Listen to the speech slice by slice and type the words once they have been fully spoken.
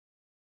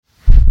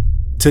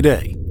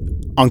Today,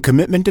 on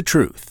Commitment to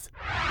Truth.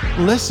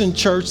 Listen,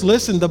 church,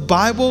 listen. The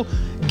Bible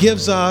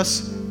gives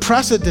us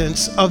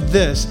precedence of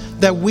this,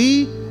 that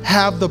we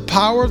have the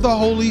power of the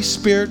Holy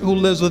Spirit who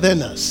lives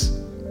within us.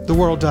 The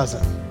world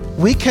doesn't.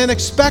 We can't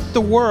expect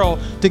the world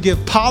to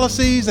give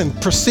policies and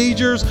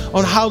procedures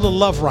on how to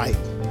love right.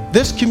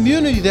 This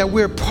community that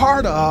we're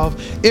part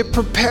of, it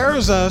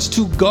prepares us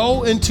to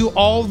go into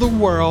all the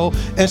world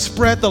and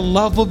spread the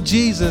love of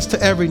Jesus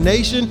to every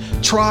nation,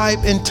 tribe,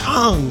 and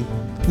tongue.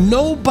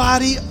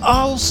 Nobody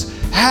else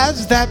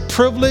has that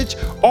privilege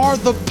or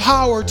the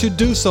power to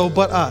do so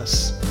but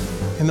us.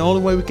 And the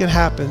only way it can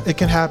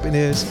happen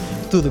is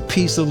through the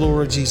peace of the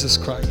Lord Jesus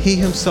Christ. He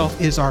himself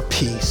is our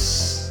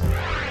peace.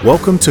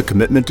 Welcome to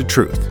Commitment to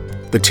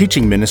Truth, the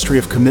teaching ministry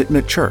of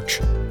Commitment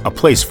Church, a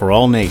place for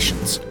all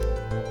nations.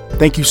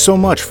 Thank you so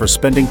much for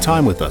spending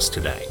time with us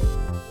today.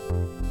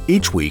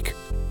 Each week,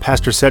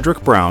 Pastor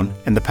Cedrick Brown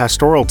and the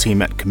pastoral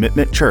team at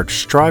Commitment Church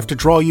strive to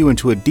draw you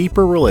into a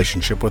deeper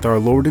relationship with our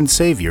Lord and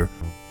Savior,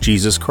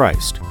 Jesus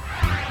Christ.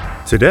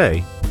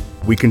 Today,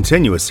 we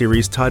continue a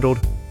series titled,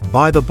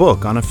 By the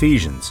Book on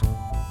Ephesians,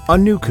 a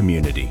New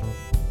Community.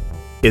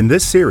 In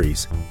this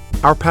series,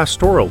 our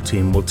pastoral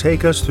team will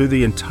take us through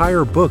the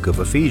entire book of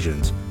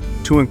Ephesians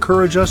to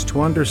encourage us to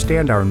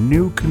understand our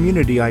new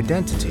community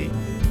identity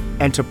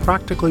and to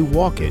practically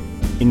walk it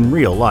in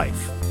real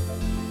life.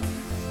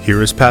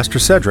 Here is Pastor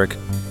Cedrick,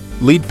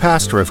 lead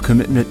pastor of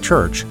Commitment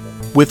Church,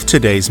 with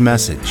today's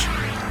message.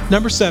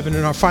 Number 7,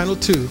 in our final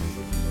two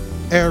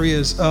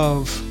areas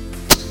of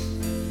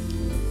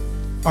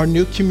our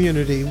new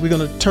community, we're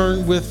going to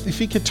turn with,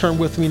 if you could turn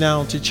with me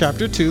now to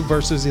chapter 2,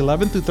 verses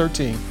 11 through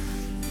 13.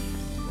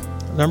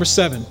 Number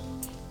 7,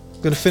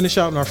 we're going to finish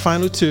out in our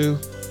final two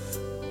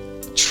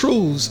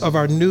truths of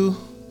our new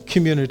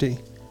community.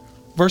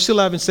 Verse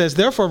 11 says,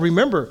 "Therefore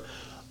remember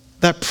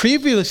that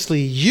previously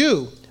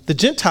you, the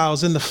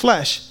Gentiles in the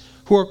flesh,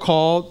 who are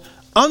called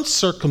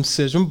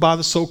uncircumcision by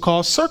the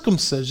so-called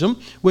circumcision,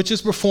 which is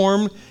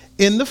performed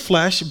in the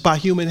flesh by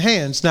human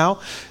hands." Now,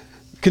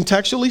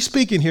 contextually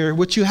speaking here,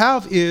 what you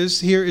have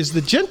is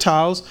the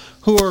Gentiles,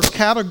 who are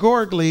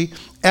categorically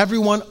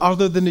everyone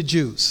other than the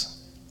Jews.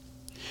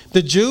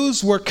 The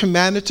Jews were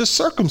commanded to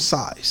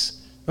circumcise.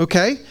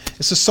 Okay?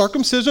 It's a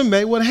circumcision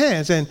made with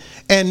hands. And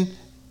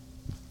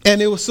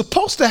it was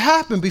supposed to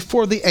happen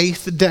before the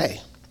 8th day.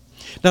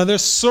 Now,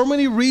 there's so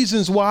many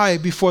reasons why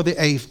before the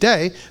 8th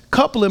day. A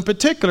couple in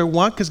particular.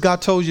 One, because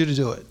God told you to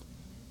do it.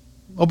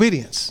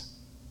 Obedience.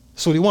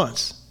 That's what he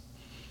wants.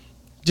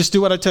 Just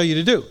do what I tell you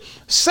to do.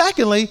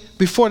 Secondly,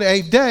 before the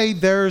 8th day,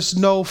 there's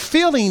no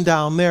feeling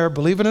down there,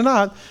 believe it or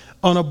not,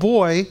 on a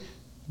boy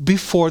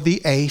before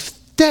the 8th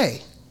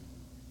day.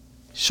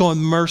 Showing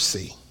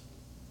mercy.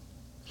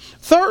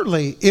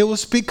 Thirdly, it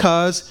was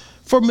because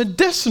for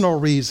medicinal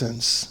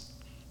reasons.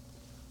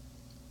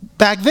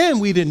 Back then,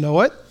 we didn't know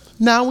it.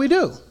 Now we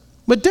do.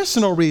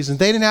 Medicinal reasons.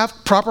 They didn't have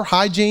proper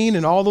hygiene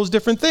and all those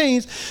different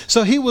things.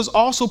 So he was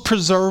also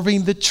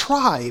preserving the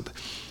tribe.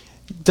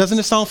 Doesn't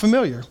it sound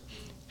familiar?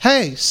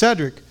 Hey,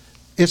 Cedrick,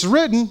 it's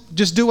written,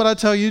 just do what I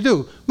tell you to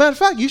do. Matter of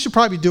fact, you should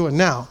probably do it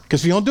now.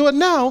 Because if you don't do it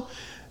now,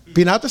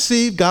 be not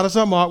deceived, God is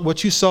our mark.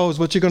 What you sow is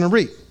what you're going to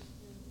reap.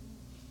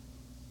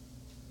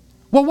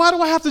 Well, why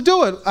do I have to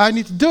do it? I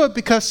need to do it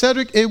because,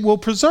 Cedrick, it will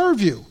preserve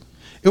you.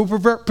 It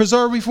will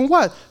preserve you from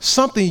what?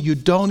 Something you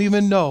don't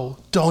even know,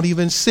 don't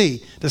even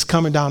see, that's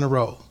coming down the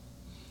road.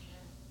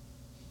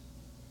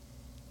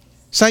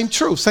 Same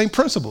truth, same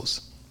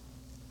principles.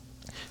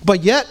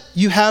 But yet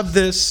you have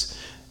this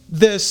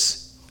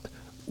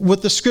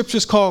what the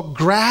scriptures call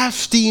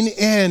grafting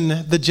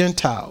in the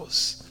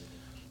Gentiles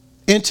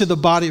into the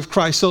body of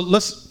Christ. So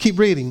let's keep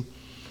reading.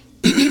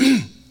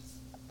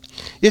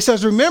 It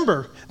says,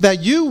 "Remember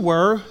that you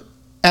were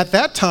at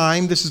that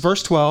time," this is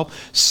verse 12,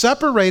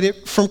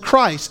 "separated from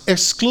Christ,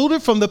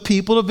 excluded from the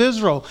people of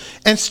Israel,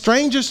 and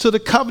strangers to the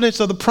covenants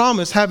of the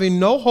promise, having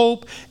no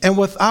hope and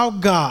without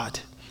God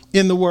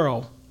in the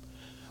world.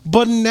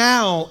 But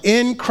now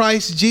in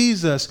Christ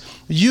Jesus,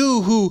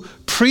 you who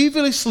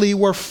previously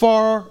were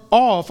far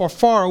off or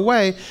far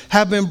away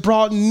have been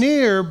brought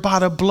near by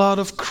the blood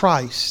of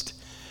Christ."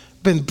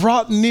 Been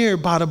brought near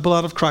by the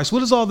blood of Christ. What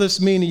does all this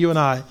mean to you and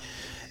I?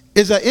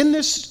 Is that in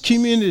this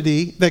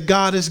community that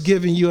God has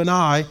given you and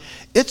I,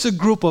 it's a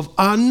group of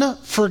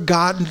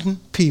unforgotten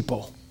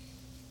people.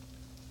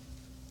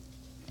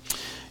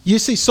 You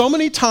see, so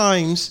many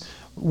times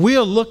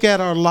we'll look at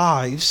our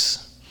lives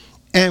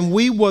and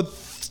we would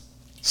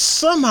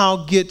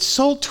somehow get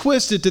so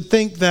twisted to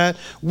think that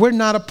we're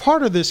not a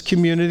part of this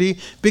community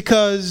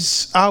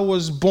because I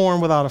was born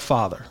without a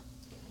father.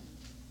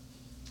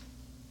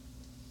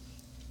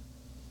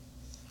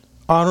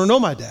 I don't know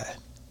my dad.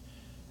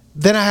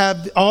 Then I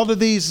have all of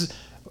these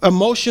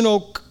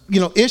emotional,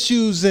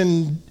 issues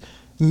and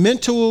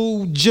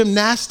mental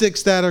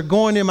gymnastics that are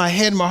going in my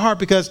head and my heart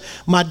because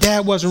my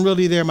dad wasn't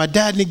really there. My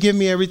dad didn't give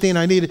me everything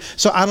I needed.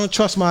 So I don't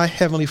trust my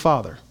Heavenly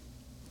Father.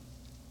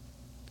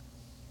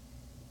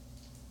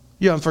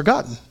 You haven't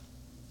forgotten.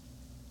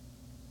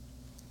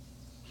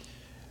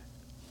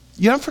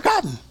 You haven't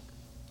forgotten.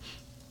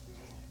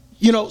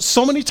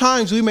 So many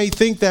times we may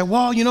think that,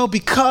 well,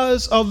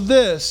 because of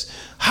this,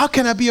 how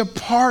can I be a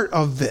part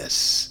of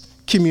this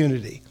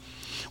community?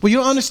 Well, you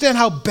don't understand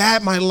how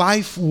bad my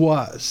life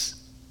was.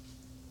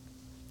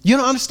 You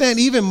don't understand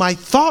even my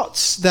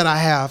thoughts that I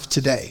have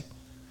today.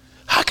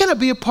 How can I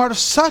be a part of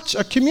such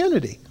a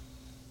community?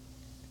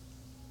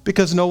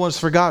 Because no one's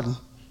forgotten.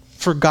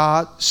 For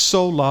God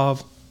so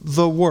loved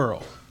the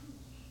world.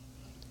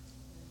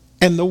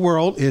 And the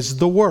world is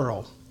the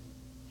world.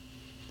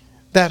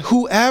 That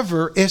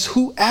whoever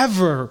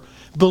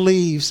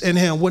believes in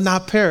him will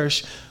not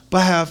perish,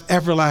 but have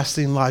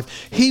everlasting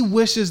life. He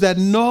wishes that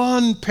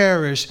none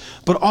perish,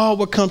 but all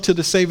will come to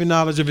the saving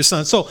knowledge of his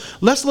son. So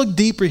let's look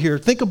deeper here.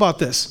 Think about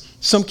this.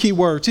 Some key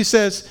words. He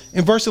says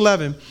in verse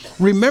 11,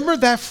 remember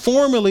that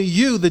formerly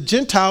you, the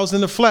Gentiles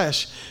in the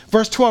flesh.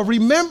 Verse 12,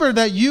 remember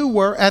that you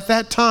were at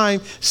that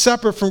time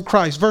separate from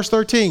Christ. Verse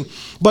 13,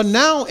 but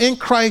now in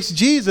Christ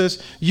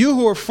Jesus, you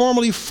who were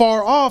formerly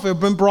far off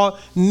have been brought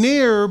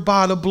near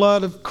by the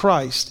blood of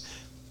Christ.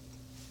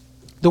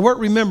 The word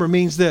remember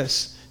means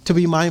this, to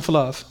be mindful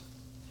of.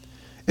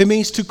 It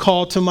means to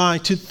call to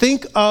mind, to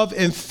think of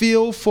and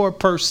feel for a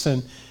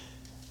person.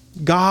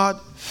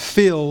 God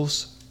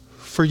feels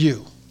for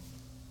you.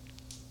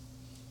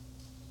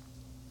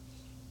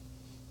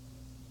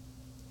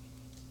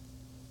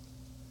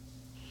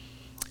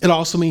 It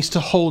also means to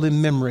hold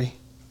in memory.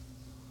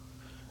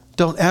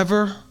 Don't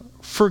ever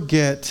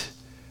forget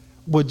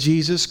what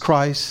Jesus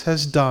Christ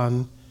has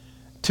done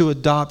to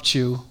adopt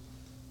you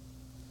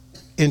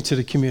into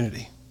the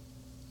community.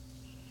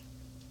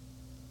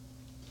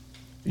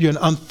 You're an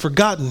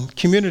unforgotten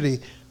community.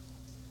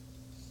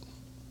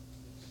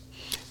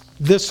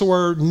 This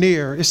word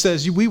near, it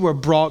says we were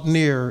brought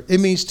near.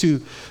 It means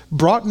to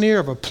brought near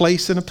of a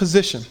place and a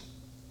position.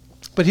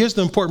 But here's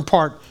the important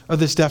part of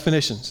this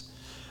definition.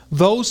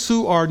 Those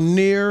who are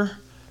near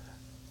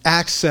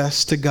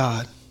access to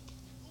God.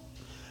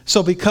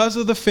 So because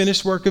of the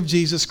finished work of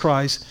Jesus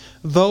Christ,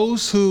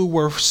 those who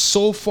were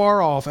so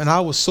far off, and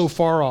I was so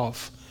far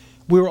off,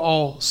 we were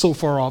all so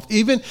far off.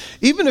 Even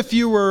if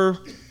you were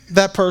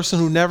that person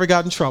who never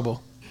got in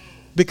trouble,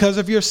 because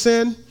of your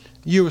sin,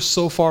 you were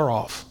so far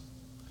off.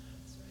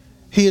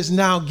 He is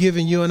now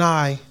giving you and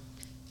I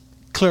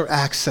clear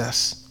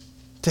access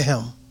to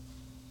him.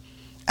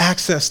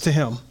 Access to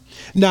him.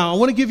 Now, I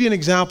want to give you an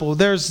example.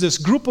 There's this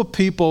group of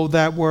people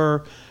that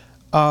were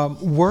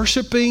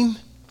worshiping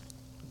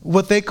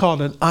what they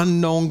called an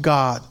unknown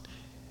God.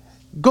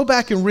 Go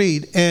back and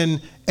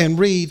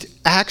read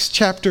Acts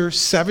chapter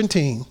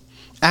 17.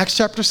 Acts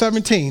chapter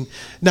 17.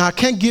 Now, I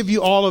can't give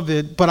you all of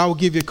it, but I will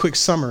give you a quick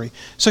summary.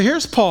 So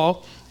here's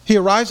Paul. He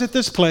arrives at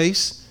this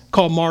place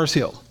called Mars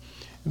Hill.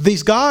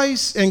 These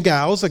guys and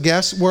gals, I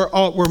guess,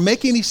 were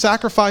making these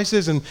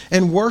sacrifices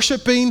and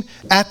worshiping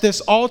at this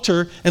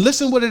altar. And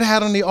listen what it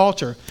had on the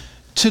altar.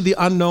 To the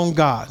unknown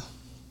God.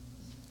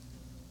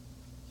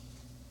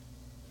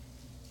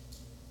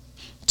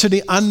 To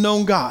the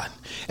unknown God.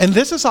 And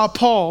this is how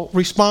Paul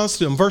responds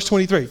to them. Verse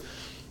 23.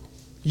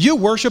 You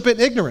worship in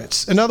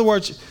ignorance. In other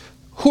words,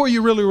 who are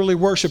you really, really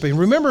worshiping?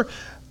 Remember,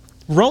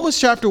 Romans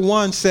chapter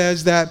 1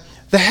 says that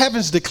the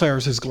heavens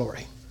declares his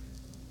glory.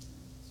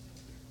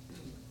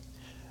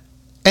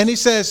 And he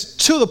says,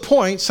 to the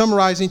point,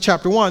 summarizing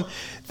chapter 1,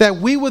 that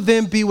we would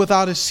then be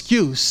without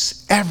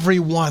excuse, every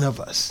one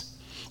of us.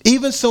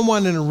 Even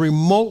someone in a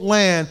remote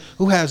land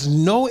who has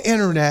no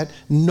internet,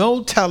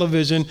 no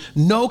television,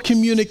 no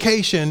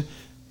communication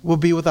will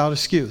be without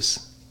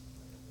excuse.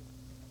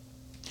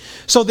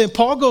 So then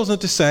Paul goes on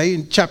to say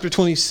in chapter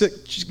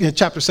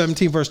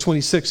 17, verse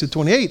 26 to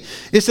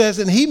 28, it says,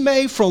 and he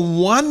made from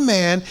one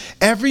man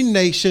every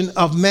nation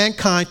of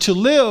mankind to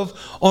live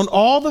on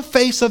all the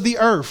face of the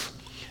earth.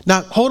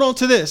 Now, hold on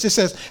to this. It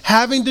says,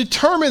 having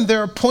determined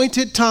their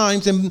appointed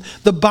times and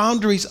the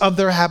boundaries of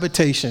their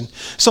habitation.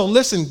 So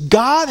listen,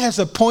 God has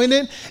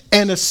appointed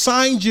and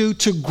assigned you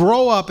to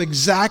grow up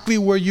exactly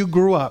where you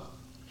grew up.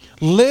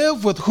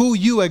 Live with who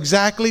you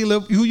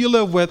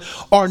live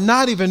with, or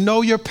not even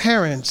know your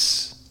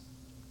parents.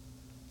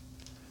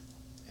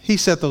 He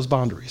set those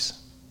boundaries.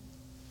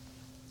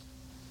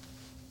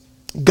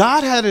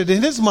 God had it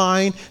in his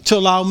mind to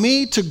allow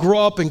me to grow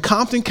up in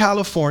Compton,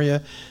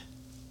 California,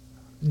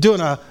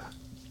 doing a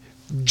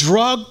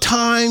drug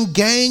time,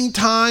 gang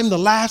time, the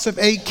last of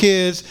 8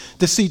 kids,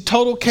 to see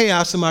total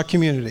chaos in my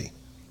community.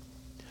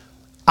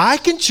 I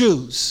can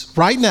choose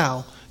right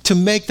now to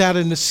make that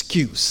an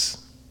excuse.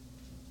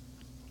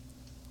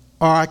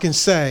 Or I can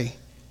say,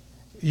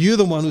 you're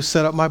the one who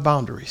set up my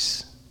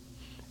boundaries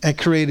and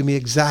created me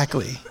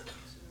exactly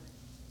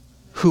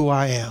who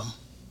I am.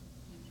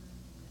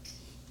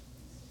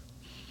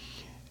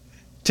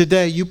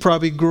 Today, you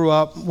probably grew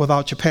up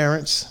without your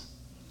parents.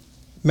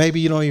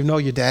 Maybe you don't even know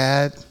your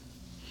dad.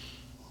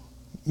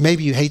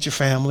 Maybe you hate your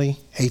family,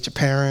 hate your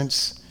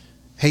parents,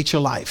 hate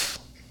your life.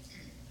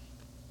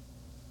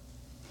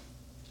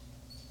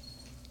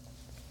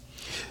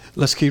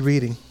 Let's keep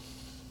reading.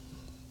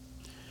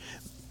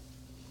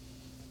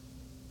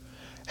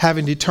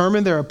 Having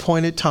determined their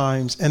appointed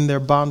times and their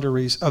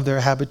boundaries of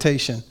their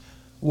habitation.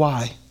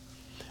 Why?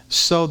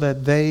 so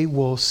that they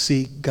will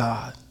seek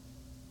God.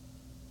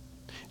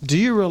 Do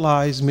you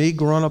realize me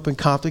growing up in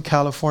Compton,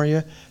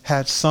 California,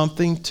 had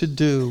something to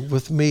do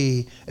with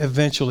me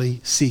eventually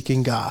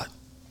seeking God?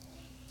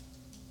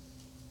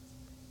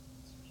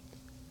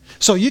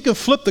 So you can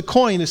flip the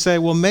coin and say,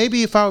 well,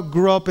 maybe if I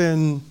grew up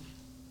in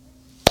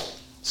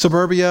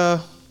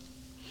suburbia,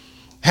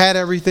 had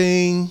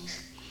everything,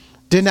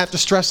 didn't have to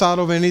stress out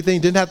over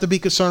anything, didn't have to be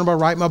concerned about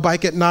riding my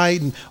bike at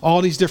night and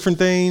all these different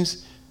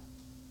things,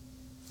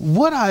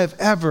 would I have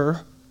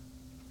ever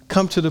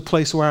come to the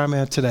place where I'm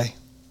at today?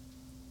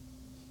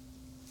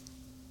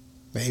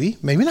 Maybe,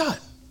 maybe not.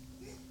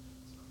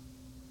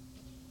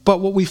 But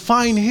what we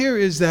find here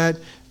is that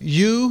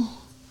you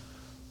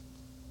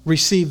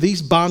receive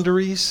these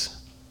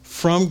boundaries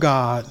from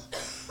God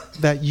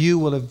that you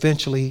will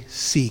eventually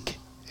seek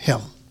him.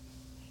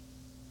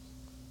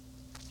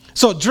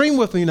 So dream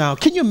with me now.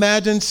 Can you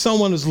imagine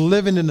someone who's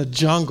living in the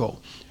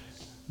jungle?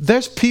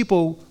 There's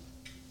people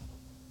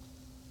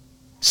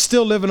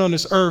still living on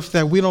this earth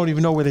that we don't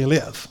even know where they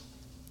live.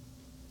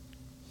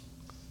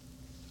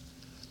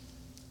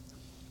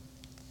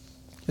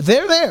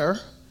 They're there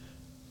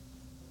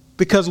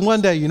because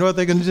one day, you know what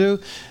they're going to do?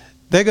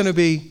 They're going to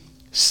be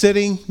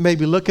sitting,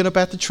 maybe looking up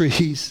at the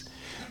trees.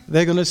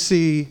 They're going to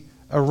see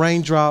a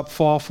raindrop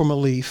fall from a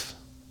leaf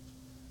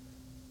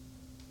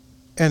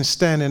and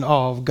stand in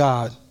awe of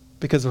God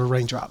because of a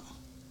raindrop.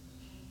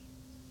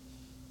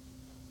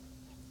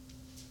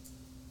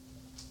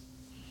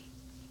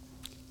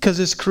 Because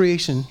his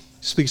creation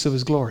speaks of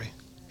his glory.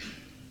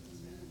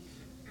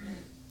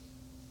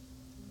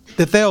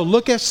 That they'll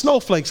look at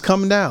snowflakes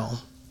coming down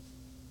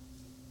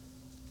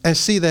and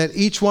see that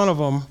each one of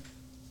them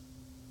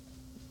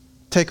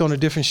take on a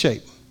different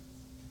shape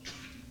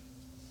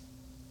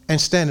and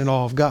stand in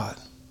awe of God.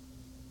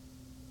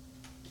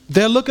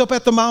 They'll look up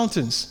at the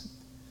mountains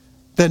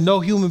that no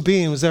human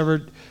being was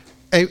ever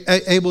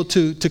able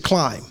to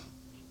climb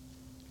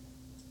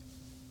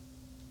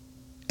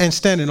and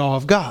stand in awe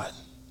of God.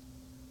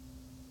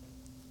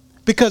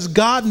 Because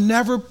God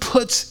never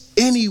puts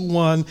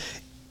anyone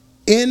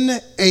in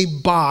a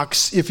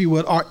box, if you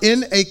would, or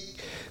in a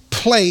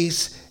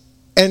place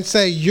and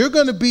say, you're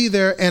going to be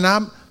there and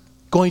I'm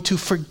going to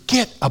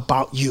forget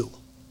about you.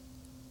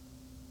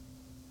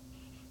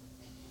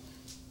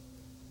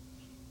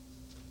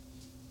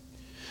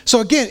 So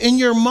again, in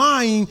your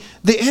mind,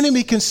 the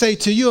enemy can say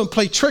to you and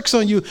play tricks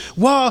on you.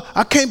 Well,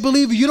 I can't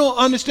believe you don't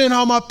understand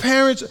how my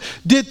parents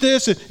did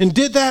this and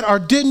did that or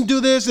didn't do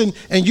this.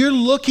 And you're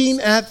looking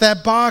at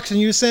that box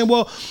and you're saying,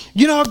 well,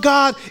 you know,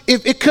 God,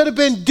 if it could have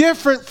been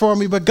different for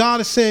me. But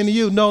God is saying to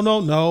you,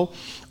 no.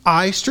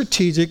 I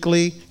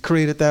strategically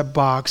created that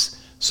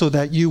box so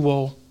that you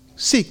will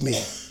seek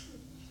me.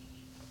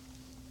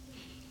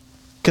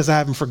 Because I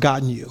haven't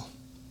forgotten you.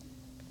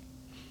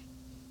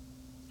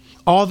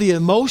 All the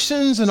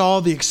emotions and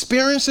all the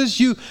experiences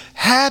you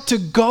had to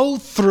go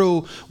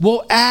through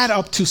will add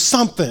up to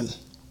something.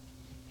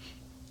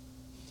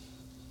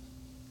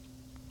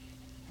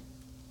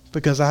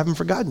 Because I haven't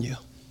forgotten you.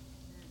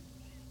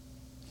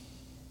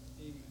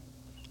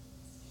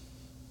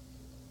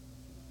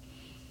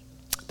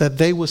 That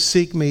they will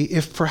seek me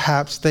if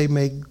perhaps they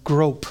may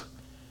grope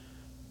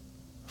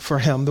for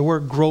him. The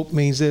word grope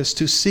means this,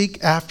 to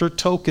seek after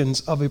tokens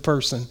of a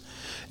person.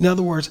 In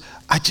other words,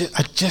 I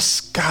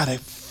just got to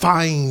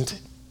find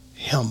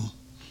him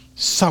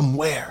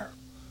somewhere.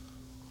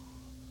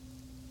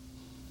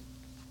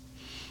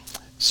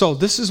 So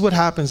this is what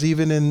happens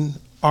even in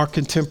our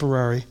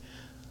contemporary.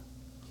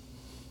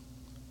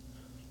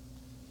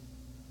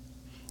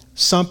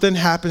 Something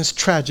happens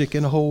tragic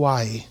in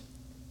Hawaii.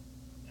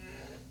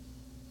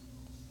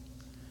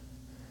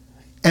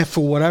 And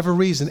for whatever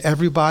reason,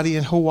 everybody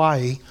in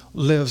Hawaii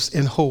lives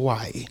in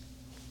Hawaii.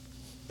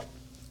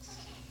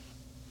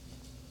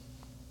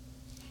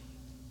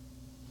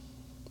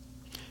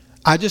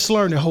 I just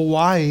learned that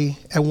Hawaii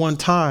at one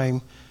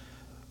time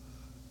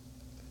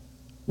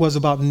was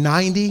about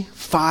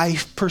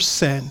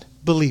 95%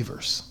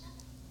 believers.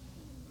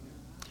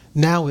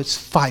 Now it's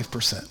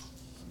 5%.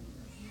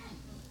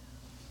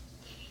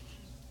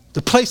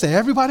 The place that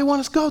everybody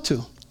wants to go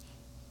to.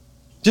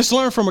 Just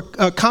learned from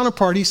a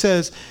counterpart, he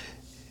says,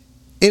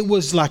 it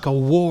was like a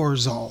war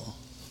zone.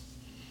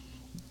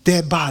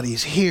 Dead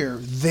bodies here,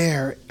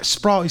 there,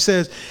 sprawl. He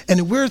says, and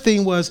the weird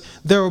thing was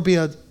there would be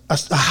a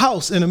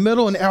house in the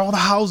middle and all the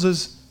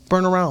houses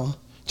burn around.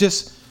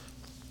 Just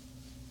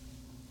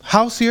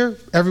house here,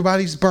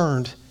 everybody's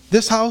burned.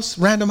 This house,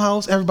 random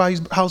house,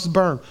 everybody's house is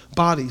burned.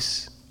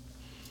 Bodies.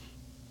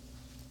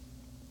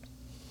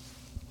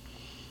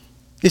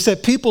 He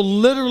said people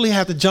literally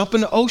had to jump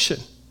in the ocean.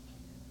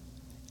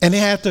 And they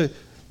had to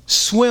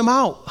swim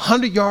out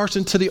 100 yards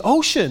into the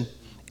ocean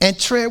and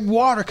tread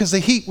water because the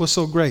heat was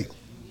so great.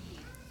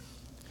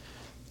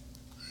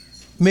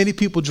 Many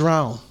people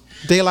drown.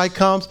 Daylight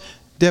comes,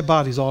 dead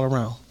bodies all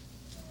around.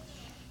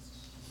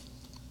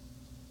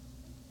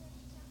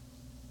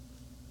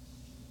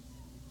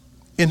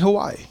 In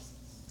Hawaii.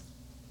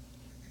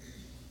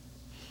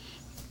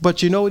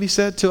 But you know what he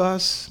said to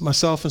us,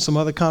 myself and some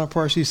other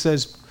counterparts? He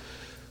says,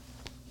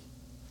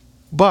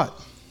 But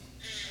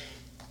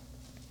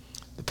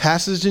the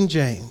passage in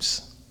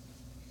James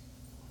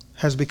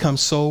has become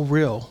so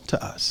real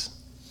to us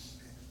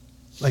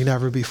like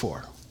never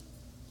before,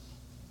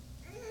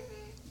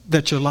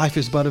 that your life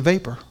is but a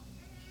vapor.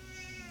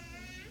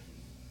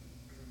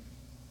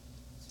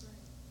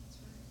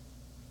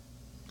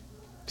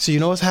 So you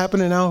know what's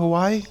happening now in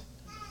Hawaii?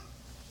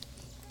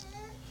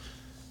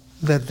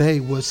 That they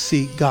would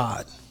seek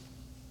God.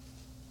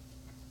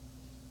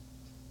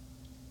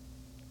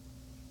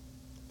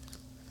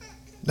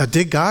 Now,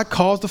 did God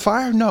cause the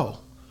fire? No.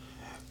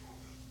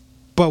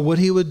 But what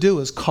he would do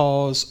is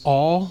cause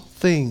all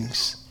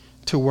things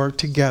to work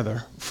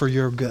together for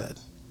your good.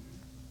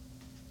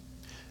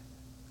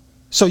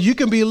 So you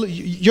can be,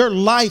 your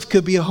life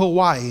could be a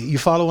Hawaii. You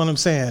follow what I'm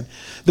saying?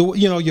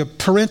 Your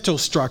parental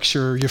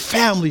structure, your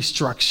family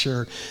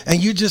structure,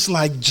 and you're just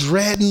like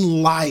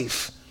dreading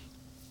life.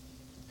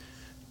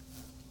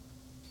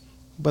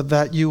 But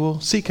that you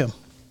will seek him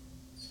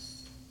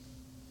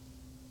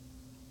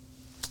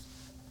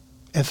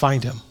and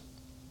find him.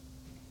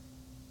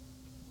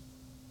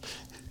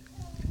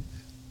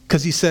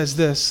 Because he says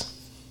this,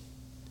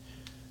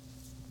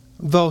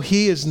 though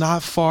he is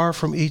not far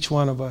from each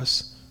one of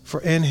us, for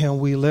in him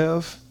we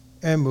live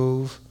and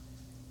move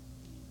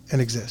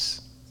and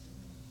exist.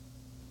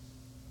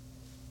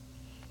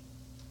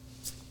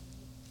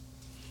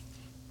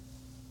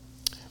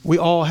 We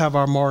all have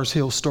our Mars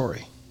Hill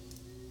story.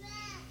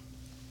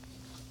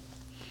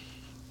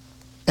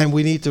 And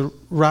we need to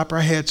wrap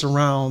our heads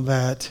around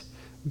that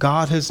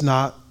God has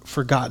not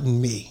forgotten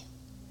me.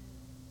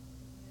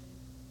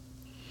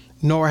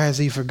 Nor has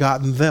he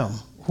forgotten them,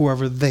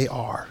 whoever they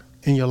are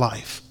in your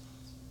life.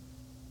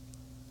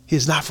 He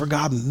has not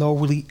forgotten, nor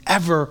will he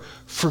ever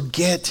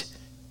forget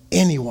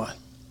anyone.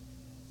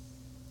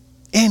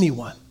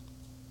 Anyone.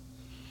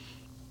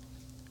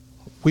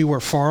 We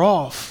were far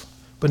off,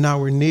 but now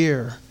we're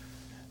near.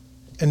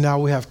 And now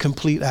we have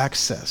complete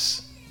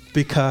access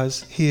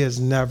because he has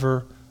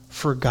never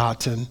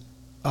forgotten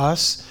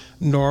us,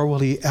 nor will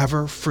he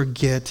ever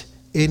forget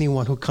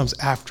anyone who comes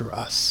after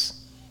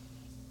us.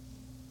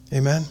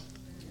 Amen.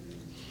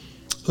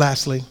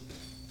 Lastly,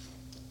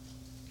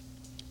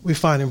 we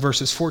find in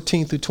verses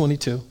 14 through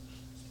 22.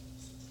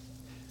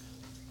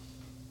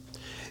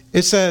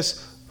 It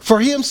says, for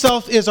he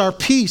himself is our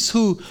peace,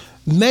 who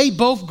made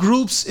both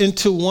groups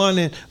into one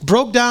and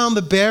broke down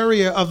the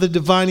barrier of the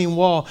dividing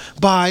wall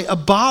by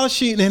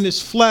abolishing in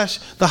his flesh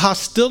the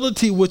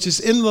hostility which is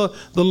in the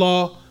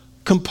law,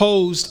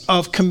 composed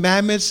of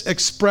commandments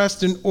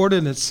expressed in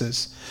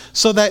ordinances,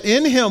 so that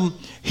in him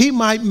he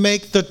might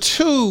make the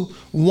two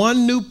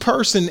one new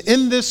person,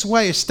 in this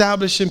way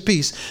establishing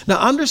peace. Now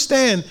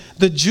understand,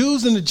 the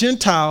Jews and the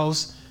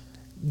Gentiles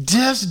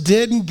just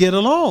didn't get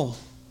along.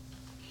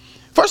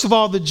 First of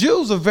all, the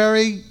Jews are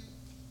very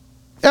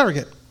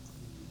arrogant.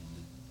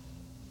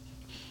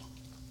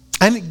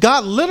 And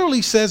God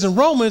literally says in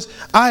Romans,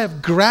 I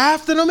have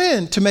grafted them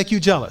in to make you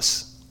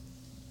jealous.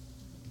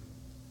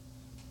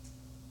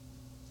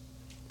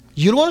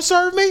 You don't want to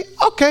serve me?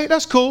 Okay,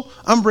 that's cool.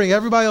 I'm going to bring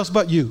everybody else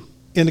but you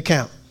in the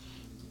camp.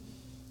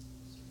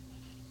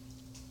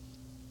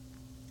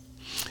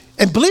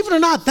 And believe it or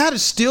not, that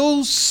is still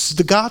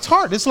the God's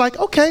heart. It's like,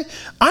 okay,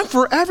 I'm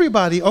for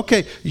everybody.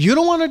 Okay, you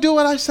don't want to do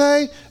what I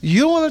say.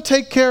 You don't want to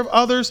take care of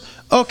others.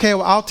 Okay,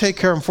 well, I'll take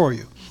care of them for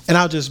you. And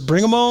I'll just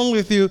bring them on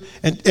with you.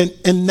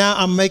 And now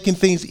I'm making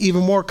things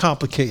even more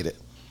complicated.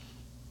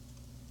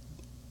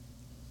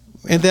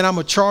 And then I'm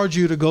going to charge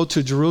you to go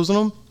to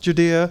Jerusalem,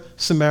 Judea,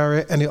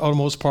 Samaria, and the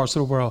uttermost parts of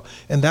the world.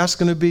 And that's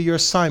going to be your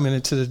assignment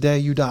until the day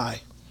you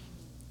die.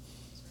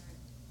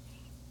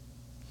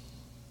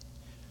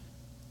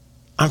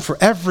 I'm for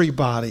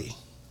everybody.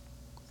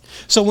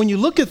 So when you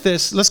look at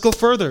this, let's go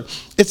further.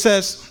 It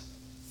says,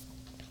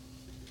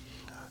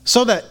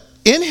 so that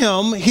in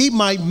him he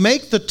might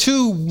make the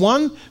two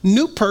one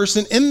new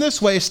person, in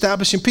this way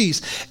establishing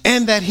peace,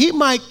 and that he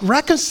might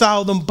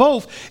reconcile them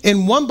both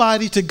in one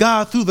body to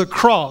God through the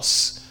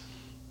cross,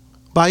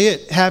 by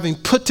it having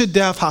put to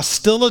death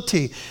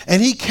hostility. And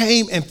he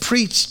came and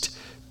preached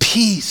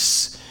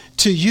peace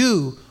to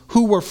you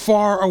who were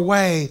far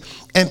away,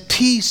 and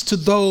peace to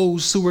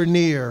those who were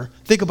near.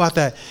 Think about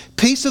that.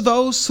 Peace to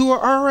those who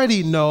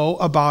already know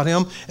about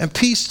him, and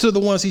peace to the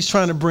ones he's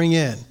trying to bring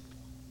in.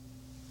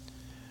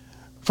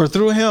 For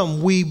through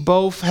him we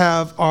both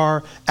have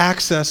our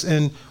access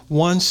in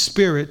one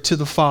spirit to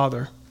the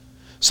Father.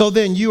 So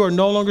then you are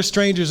no longer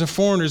strangers and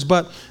foreigners,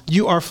 but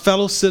you are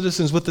fellow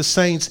citizens with the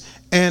saints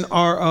and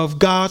are of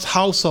God's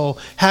household,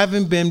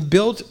 having been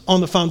built on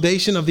the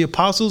foundation of the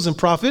apostles and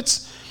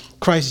prophets,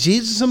 Christ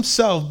Jesus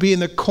himself being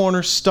the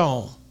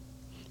cornerstone.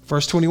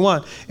 Verse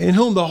 21, in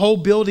whom the whole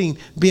building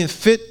being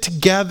fit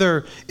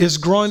together is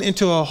growing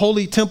into a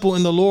holy temple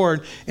in the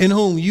Lord, in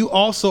whom you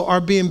also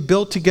are being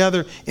built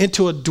together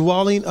into a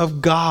dwelling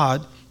of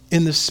God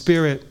in the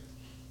Spirit.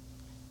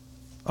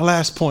 Our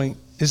last point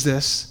is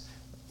this.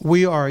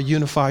 We are a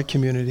unified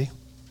community.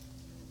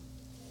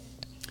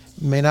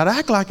 May not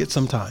act like it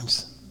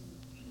sometimes.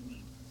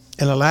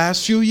 In the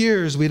last few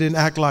years, we didn't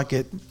act like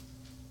it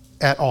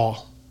at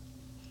all.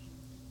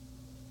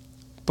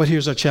 But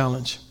here's our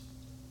challenge.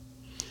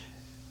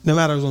 No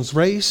matter one's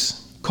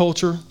race,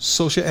 culture,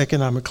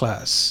 socioeconomic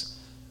class,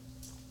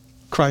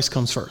 Christ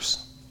comes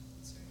first.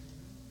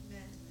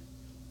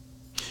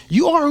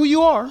 You are who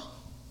you are.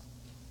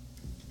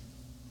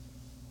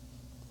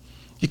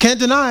 You can't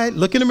deny it.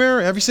 Look in the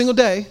mirror every single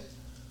day.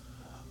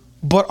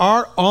 But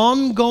our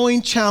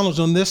ongoing challenge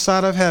on this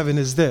side of heaven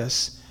is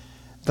this,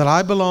 that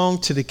I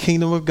belong to the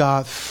kingdom of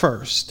God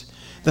first,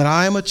 that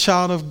I am a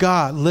child of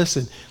God.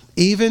 Listen,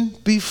 even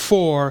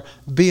before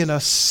being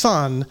a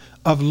son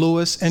of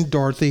Lewis and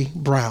Dorothy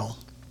Brown,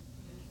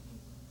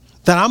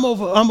 that I'm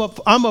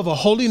of a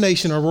holy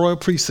nation, a royal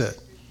priesthood,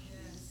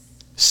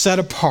 set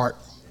apart.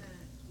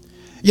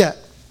 Yeah.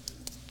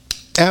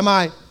 Am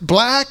I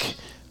black?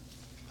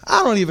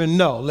 I don't even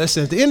know.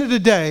 Listen, at the end of the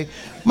day,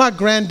 my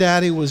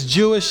granddaddy was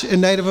Jewish and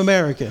Native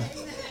American.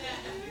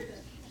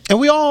 And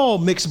we all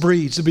mix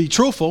breeds, to be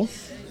truthful.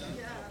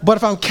 But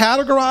if I'm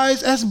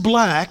categorized as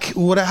black,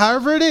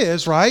 however it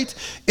is, right,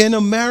 in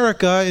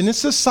America, in this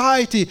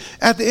society,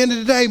 at the end of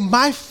the day,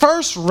 my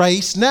first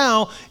race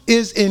now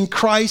is in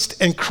Christ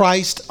and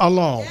Christ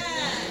alone.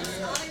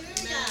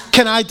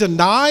 Can I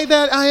deny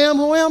that I am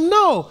who I am?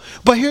 No.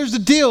 But here's the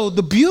deal.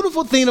 The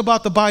beautiful thing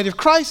about the body of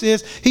Christ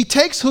is he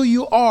takes who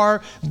you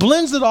are,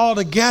 blends it all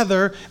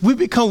together. We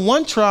become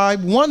one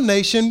tribe, one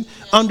nation,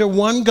 under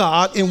one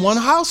God in one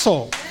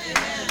household.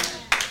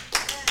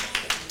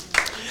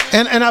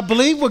 And I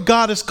believe what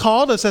God has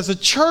called us as a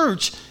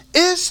church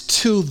is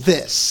to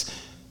this.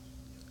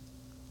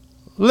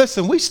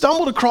 Listen, we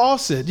stumbled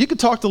across it. You could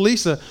talk to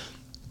Lisa.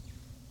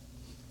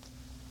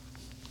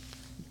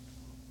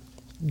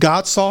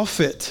 God saw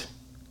fit,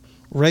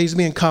 raised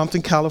me in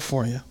Compton,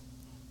 California.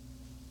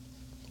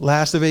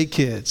 Last of 8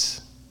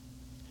 kids.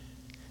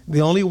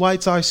 The only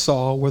whites I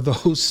saw were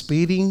those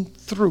speeding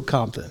through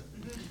Compton.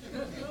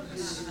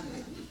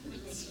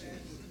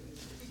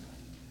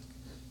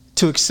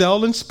 To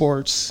excel in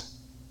sports,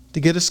 to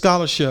get a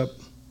scholarship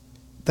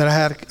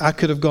that I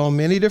could have gone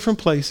many different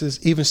places,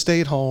 even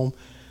stayed home,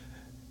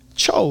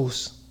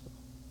 chose,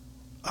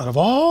 out of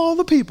all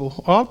the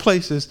people, all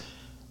places,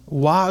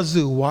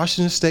 Wazoo,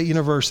 Washington State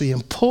University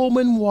in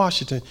Pullman,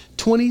 Washington,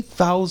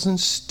 20,000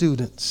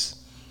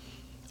 students.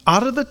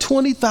 Out of the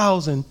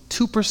 20,000,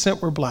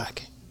 2% were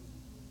black.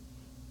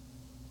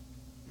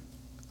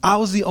 I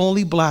was the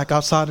only black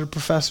outside of the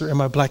professor in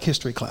my black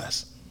history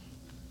class.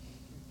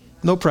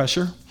 No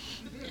pressure.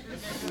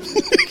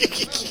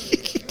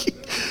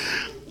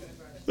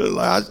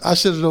 I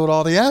should have known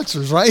all the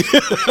answers, right?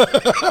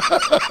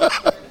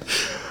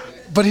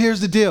 But here's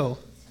the deal.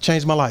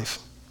 Changed my life.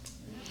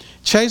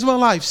 Changed my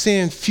life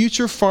seeing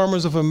Future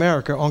Farmers of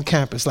America on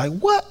campus. Like,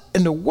 what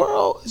in the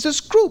world is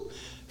this group?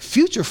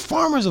 Future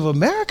Farmers of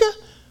America?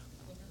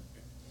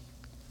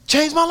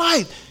 Changed my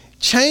life.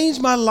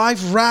 Changed my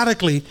life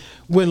radically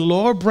when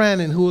Laura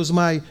Brandon, who was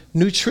my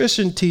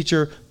nutrition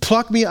teacher,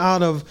 plucked me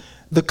out of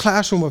the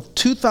classroom of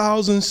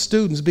 2,000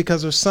 students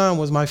because her son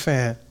was my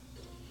fan.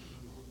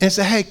 And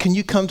said, hey, can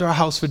you come to our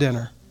house for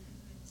dinner?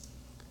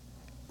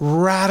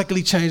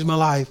 Radically changed my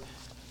life.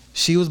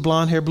 She was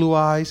blonde hair, blue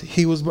eyes.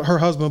 Her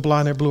husband,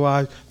 blonde hair, blue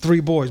eyes. 3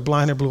 boys,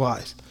 blonde hair, blue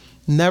eyes.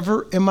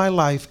 Never in my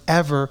life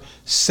ever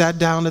sat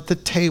down at the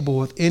table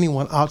with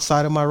anyone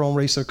outside of my own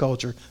race or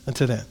culture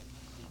until then.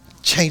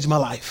 Changed my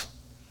life.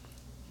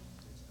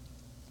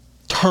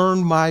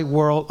 Turned my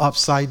world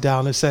upside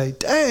down and say,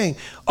 dang,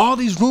 all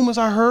these rumors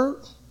I heard,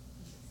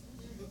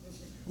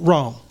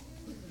 wrong.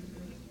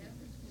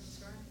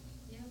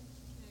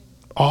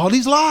 All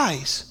these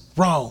lies,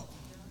 wrong.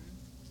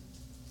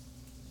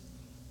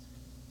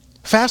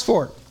 Fast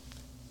forward.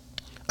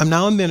 I'm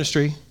now in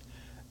ministry,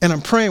 and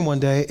I'm praying one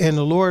day, and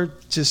the Lord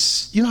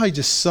just, you know how he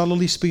just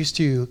subtly speaks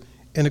to you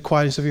in the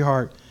quietness of your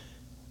heart,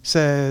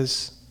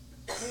 says,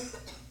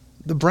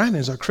 the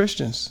Brandons are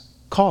Christians.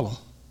 Call them.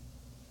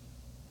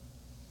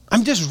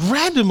 I'm just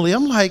randomly,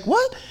 I'm like,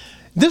 what?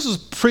 This was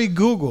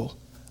pre-Google.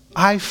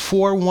 I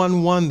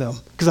 411 them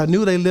because I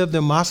knew they lived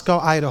in Moscow,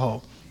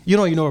 Idaho. You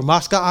don't even know where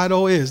Moscow,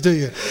 Idaho is, do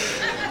you?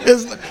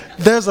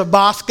 There's a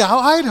Moscow,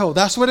 Idaho.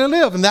 That's where they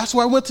live. And that's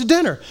where I went to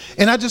dinner.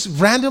 And I just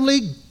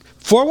randomly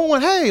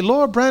 411, hey,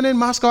 Laura Brandon,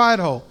 Moscow,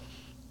 Idaho.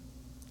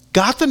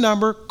 Got the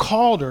number,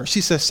 called her.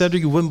 She said, Cedrick,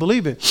 you wouldn't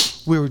believe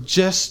it. We were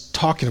just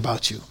talking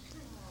about you.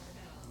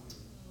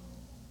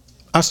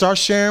 I start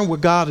sharing what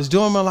God is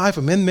doing in my life.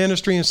 I'm in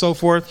ministry and so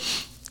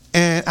forth.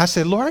 And I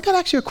said, Laura, I got to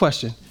ask you a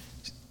question.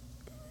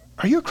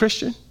 Are you a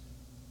Christian?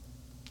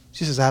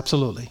 She says,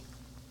 absolutely.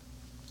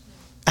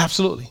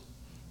 Absolutely.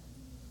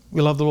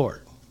 We love the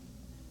Lord.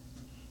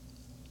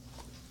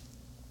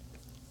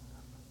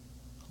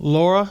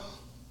 Laura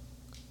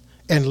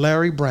and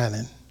Larry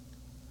Brandon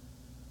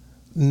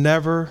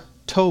never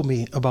told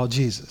me about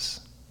Jesus.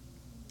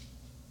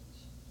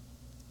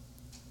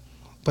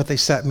 But they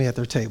sat me at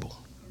their table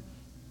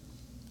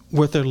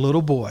with their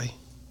little boy,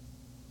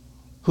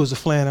 who's a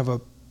fan of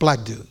a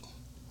black dude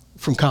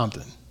from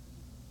Compton,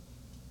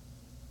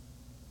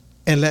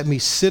 and let me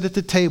sit at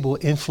the table,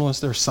 influence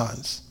their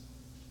sons.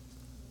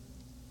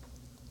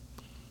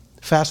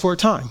 Fast forward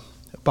time,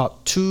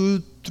 about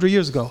 2-3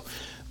 years ago,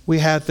 we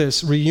had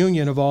this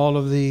reunion of all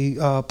of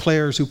the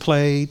players who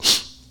played.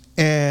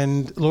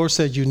 And Lord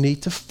said, you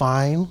need to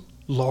find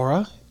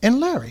Laura and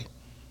Larry.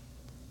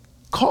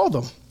 Call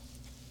them.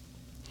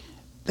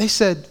 They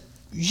said,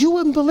 you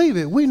wouldn't believe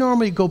it. We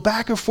normally go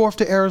back and forth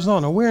to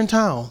Arizona. We're in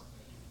town.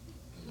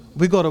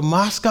 We go to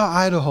Moscow,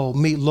 Idaho,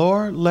 meet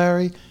Laura,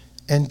 Larry,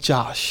 and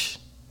Josh,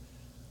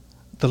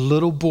 the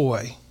little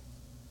boy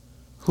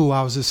who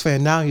I was his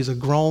fan. Now he's a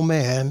grown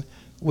man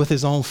with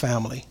his own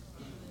family.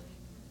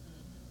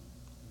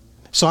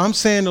 So I'm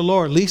saying to the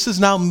Lord, Lisa's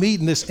now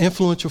meeting this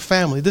influential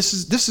family. This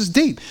is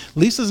deep.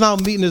 Lisa's now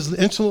meeting this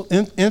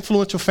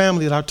influential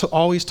family that I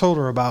always told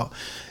her about.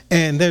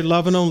 And they're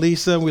loving on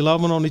Lisa, and we're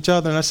loving on each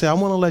other. And I say, I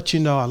want to let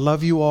you know I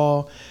love you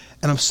all,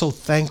 and I'm so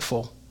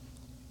thankful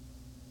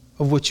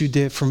of what you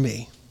did for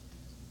me.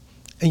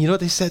 And you know what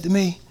they said to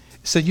me? They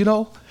said, you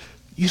don't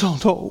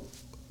know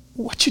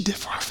what you did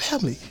for our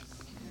family.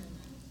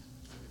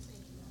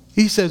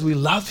 He says, we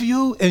love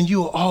you, and you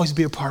will always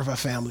be a part of our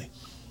family.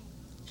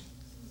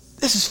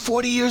 This is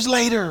 40 years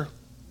later.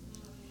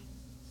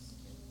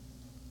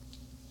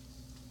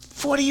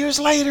 40 years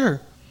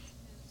later.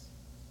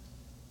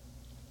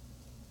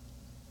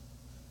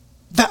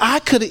 That I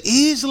could have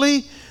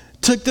easily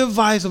took the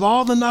advice of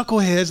all the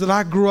knuckleheads that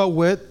I grew up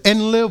with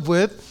and lived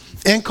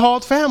with and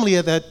called family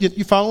at that.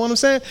 You follow what I'm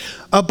saying?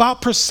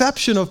 About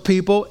perception of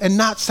people and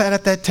not sat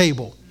at that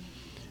table.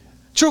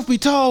 Truth be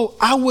told,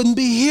 I wouldn't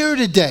be here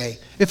today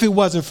if it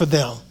wasn't for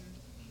them.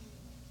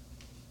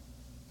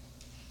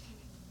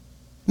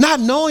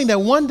 Not knowing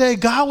that one day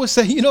God would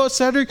say, you know what,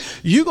 Cedrick,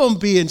 you're going to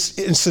be in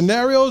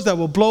scenarios that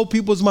will blow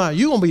people's mind.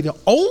 You're going to be the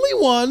only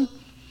one.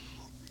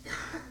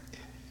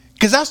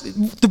 Because that's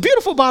the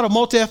beautiful about a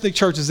multi-ethnic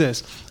church is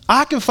this.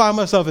 I can find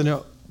myself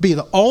be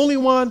the only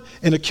one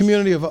in a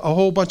community of a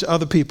whole bunch of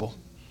other people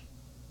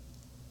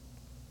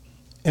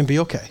and be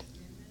okay.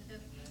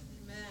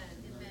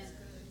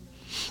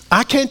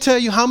 I can't tell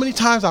you how many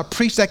times I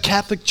preached at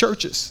Catholic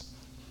churches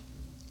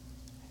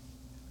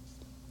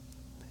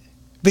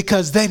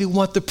because they didn't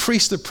want the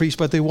priest to preach,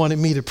 but they wanted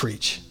me to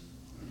preach.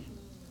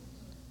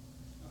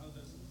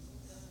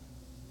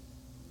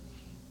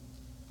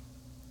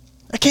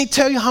 I can't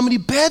tell you how many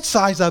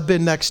bedsides I've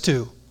been next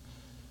to.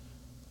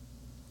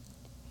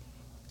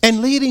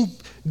 And leading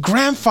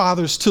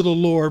grandfathers to the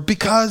Lord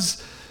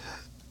because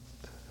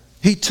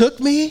he took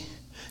me,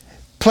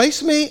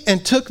 placed me,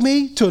 and took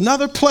me to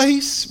another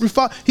place.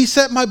 He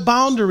set my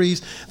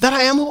boundaries that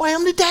I am who I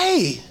am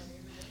today.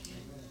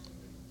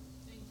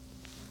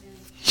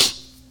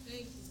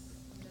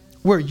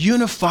 We're a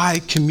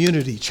unified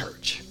community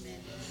church.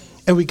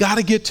 And we got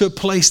to get to a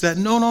place that,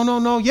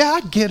 no. Yeah,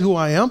 I get who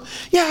I am.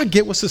 Yeah, I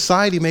get what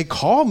society may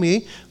call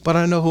me, but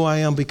I know who I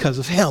am because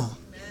of him.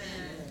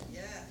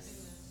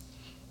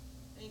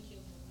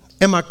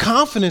 And my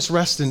confidence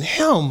rests in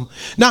him.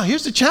 Now,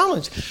 here's the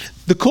challenge.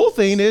 The cool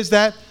thing is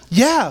that,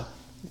 yeah,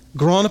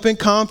 growing up in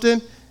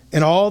Compton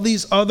and all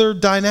these other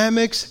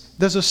dynamics,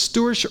 there's a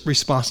stewardship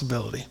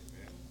responsibility.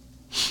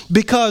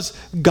 Because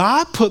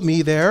God put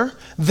me there,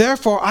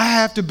 therefore I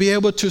have to be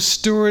able to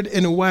steward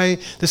in a way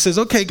that says,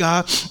 okay,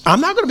 God, I'm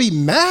not going to be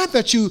mad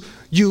that you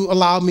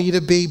allowed me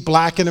to be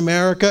black in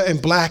America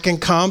and black in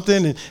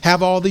Compton and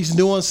have all these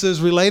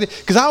nuances related.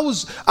 Because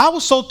I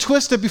was so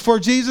twisted before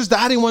Jesus that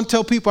I didn't want to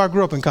tell people I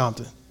grew up in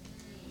Compton.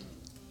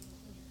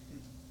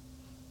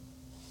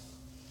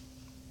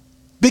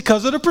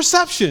 Because of the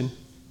perception.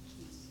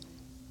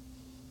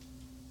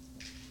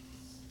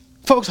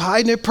 Folks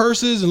hiding their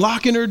purses and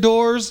locking their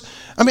doors.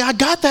 I mean, I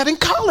got that in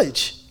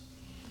college.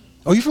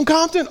 Oh, you from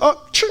Compton?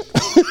 Oh, sure.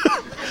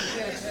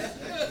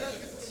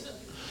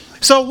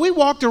 So we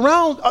walked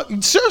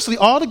around, seriously,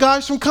 all the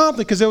guys from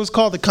Compton, because it was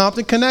called the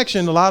Compton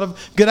Connection. A lot of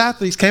good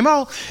athletes came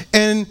out.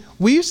 And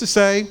we used to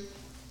say,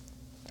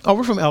 oh,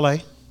 we're from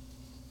L.A.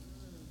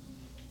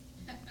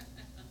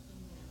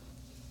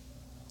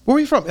 Where are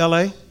you from?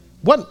 L.A.?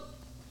 Wasn't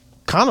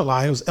kind of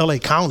lying. It was L.A.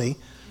 County.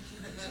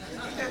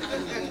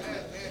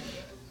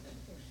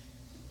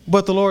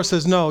 But the Lord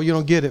says, no, you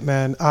don't get it,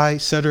 man.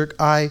 Cedrick,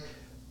 I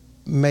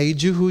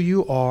made you who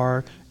you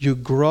are. You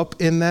grew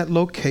up in that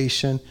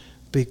location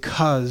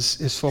because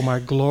it's for my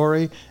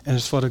glory and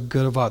it's for the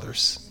good of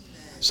others.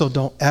 So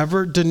don't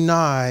ever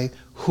deny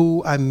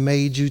who I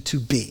made you to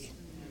be.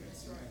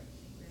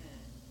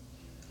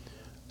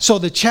 So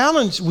the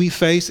challenge we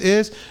face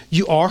is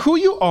you are who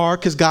you are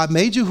because God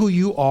made you who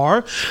you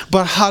are,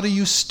 but how do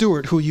you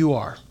steward who you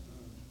are?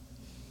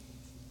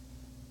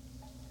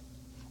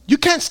 You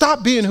can't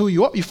stop being who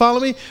you are. You follow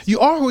me? You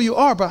are who you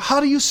are, but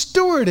how do you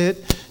steward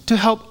it to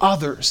help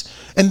others?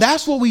 And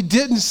that's what we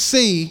didn't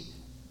see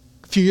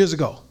a few years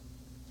ago.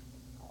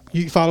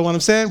 You follow what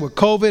I'm saying? With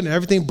COVID and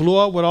everything blew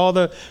up with all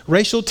the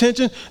racial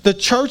tension, the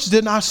church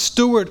did not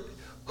steward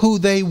who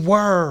they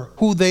were,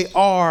 who they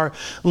are.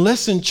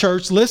 Listen,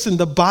 church, listen.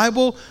 The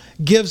Bible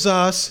gives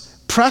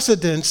us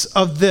precedence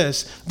of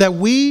this, that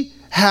we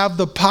have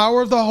the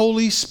power of the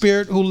Holy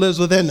Spirit who lives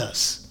within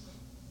us.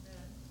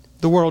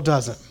 The world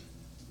doesn't.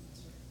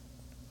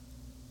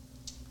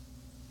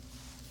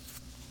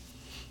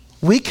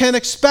 We can't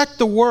expect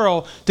the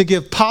world to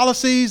give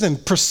policies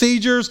and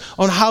procedures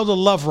on how to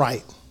love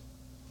right.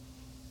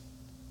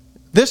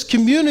 This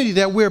community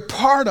that we're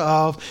part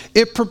of,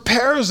 it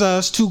prepares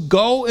us to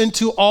go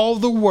into all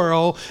the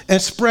world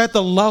and spread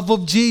the love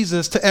of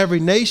Jesus to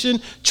every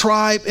nation,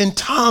 tribe, and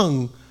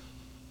tongue.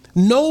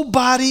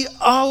 Nobody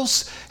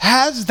else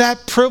has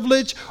that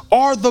privilege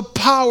or the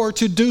power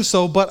to do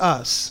so but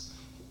us.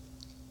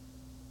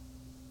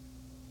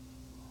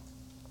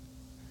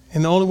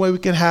 And the only way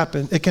it can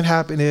happen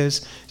is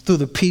through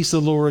the peace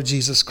of the Lord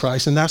Jesus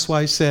Christ. And that's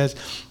why it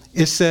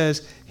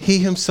says, he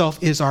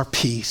himself is our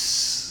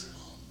peace.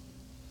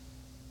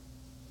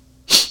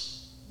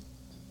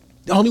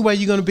 The only way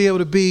you're going to be able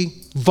to be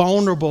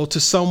vulnerable to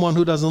someone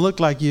who doesn't look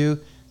like you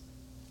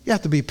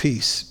have to be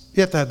peace.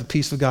 You have to have the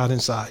peace of God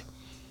inside.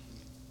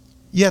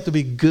 You have to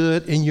be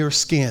good in your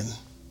skin.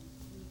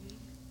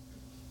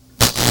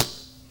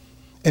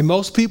 And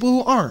most people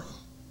who aren't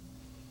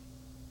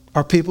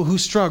are people who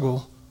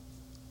struggle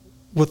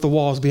with the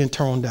walls being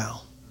torn down.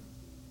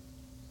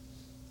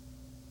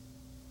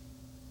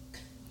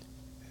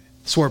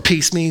 That's where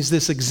peace means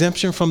this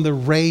exemption from the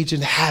rage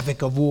and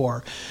havoc of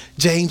war.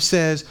 James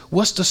says,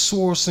 what's the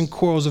source and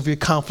quarrels of your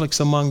conflicts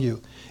among you?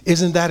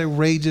 Isn't that a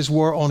rageous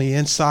war on the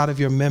inside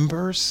of your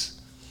members?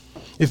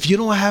 If you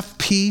don't have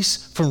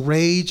peace from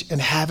rage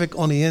and havoc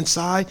on the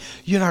inside,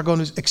 you're not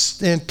going to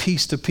extend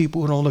peace to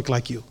people who don't look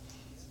like you.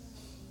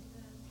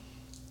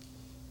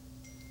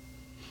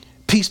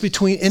 Peace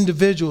between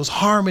individuals,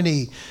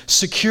 harmony,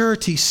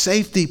 security,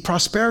 safety,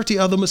 prosperity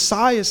of the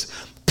Messiah's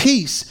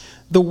peace,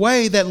 the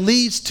way that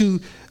leads to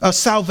a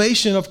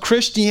salvation of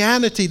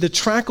Christianity, the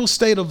tranquil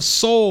state of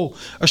soul,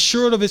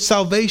 assured of its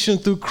salvation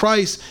through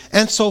Christ.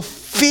 And so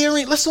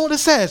fearing, listen to what it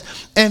says,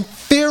 and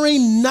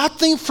fearing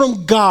nothing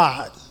from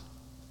God.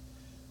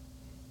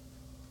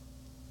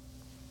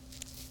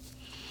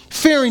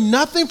 Fearing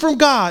nothing from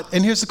God,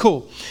 and here's the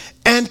cool,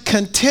 and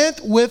content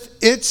with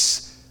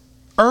its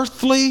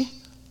earthly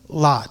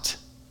lot.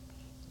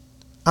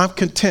 I'm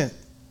content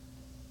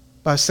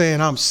by saying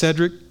I'm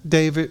Cedrick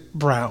David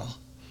Brown,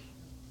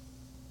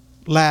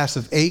 last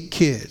of 8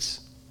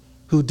 kids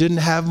who didn't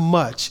have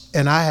much,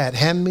 and I had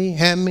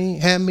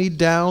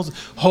hand-me-downs,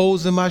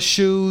 holes in my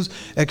shoes,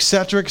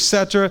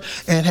 etc.,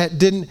 and I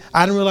didn't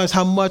realize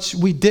how much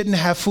we didn't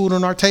have food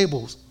on our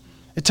tables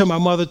until my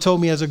mother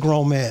told me as a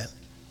grown man.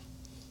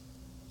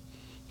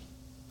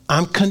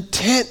 I'm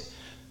content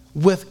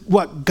with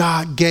what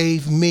God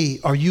gave me.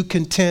 Are you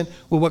content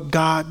with what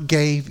God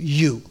gave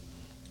you?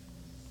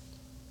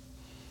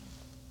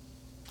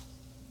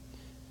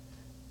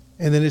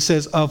 And then it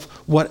says, of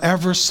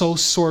whatever so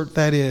sort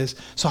that is.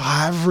 So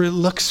however it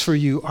looks for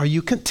you, are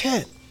you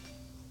content?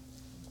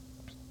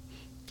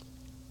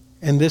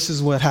 And this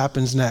is what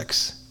happens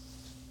next.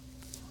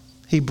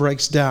 He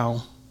breaks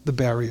down the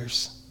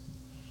barriers.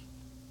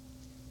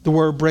 The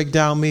word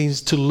breakdown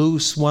means to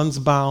loose one's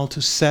bound,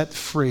 to set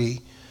free,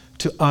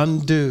 to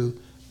undo,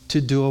 to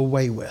do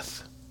away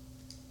with.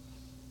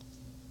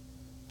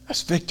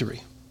 That's victory.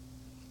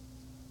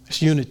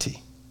 That's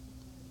unity.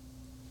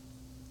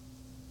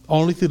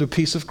 Only through the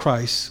peace of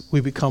Christ we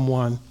become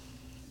one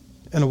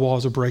and the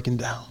walls are breaking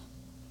down.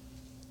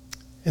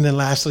 And then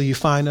lastly, you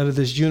find under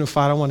this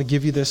unified, I want to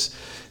give you this,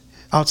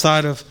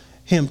 outside of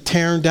him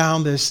tearing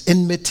down this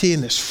enmity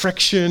and this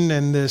friction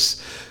and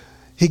this,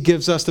 he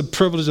gives us the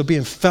privilege of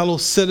being fellow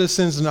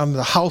citizens and under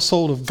the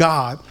household of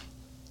God.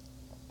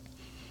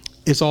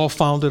 It's all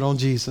founded on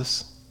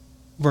Jesus.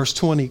 Verse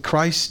 20,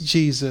 Christ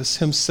Jesus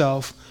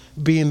himself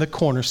being the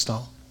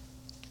cornerstone.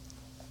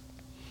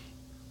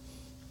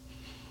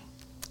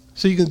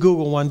 So you can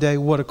Google one day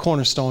what a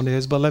cornerstone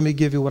is, but let me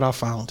give you what I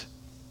found.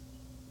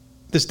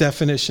 This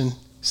definition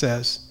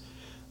says,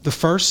 the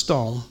first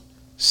stone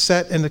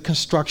set in the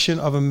construction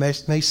of a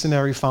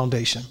masonry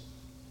foundation.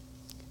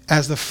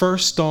 As the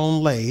first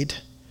stone laid,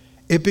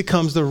 it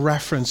becomes the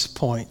reference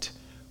point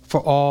for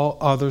all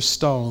other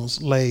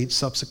stones laid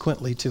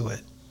subsequently to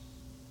it.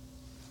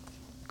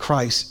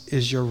 Christ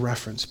is your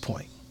reference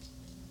point.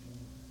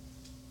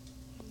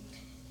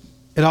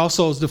 It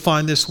also is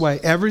defined this way.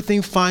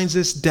 Everything finds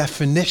its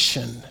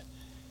definition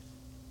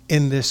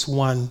in this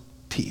one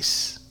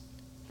piece.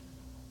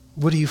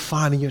 What are you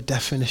finding your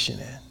definition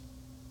in?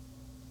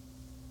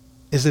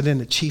 Is it in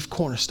the chief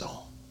cornerstone?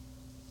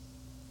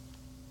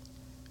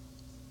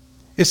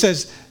 It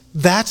says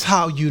that's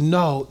how you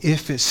know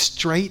if it's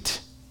straight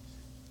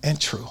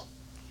and true.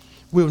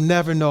 We'll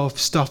never know if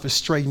stuff is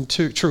straight and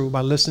true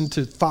by listening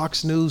to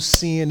Fox News,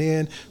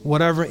 CNN,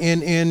 whatever,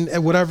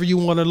 whatever you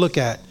want to look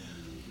at.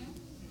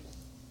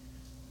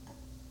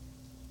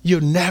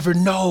 You'll never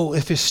know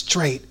if it's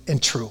straight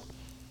and true.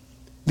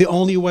 The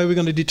only way we're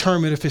going to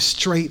determine if it's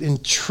straight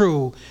and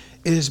true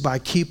is by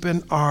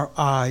keeping our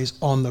eyes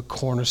on the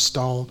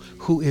cornerstone,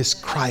 who is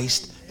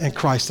Christ and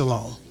Christ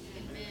alone.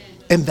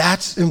 And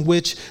that's in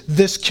which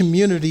this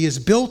community is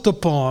built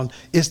upon,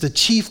 is the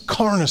chief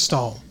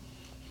cornerstone.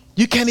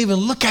 You can't even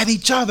look at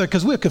each other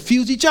because we'll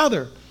confuse each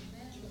other.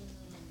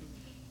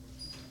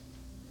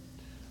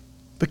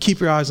 But keep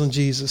your eyes on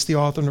Jesus, the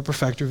author and the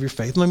perfecter of your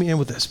faith. Let me end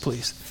with this,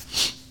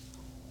 please.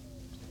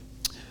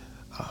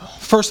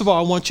 First of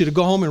all, I want you to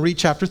go home and read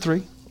chapter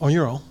 3 on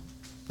your own.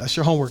 That's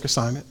your homework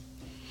assignment.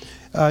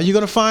 You're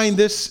going to find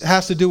this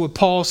has to do with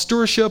Paul's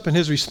stewardship and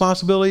his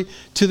responsibility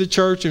to the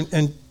church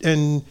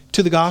and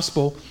to the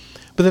gospel.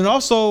 But then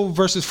also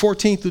verses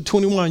 14 through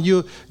 21,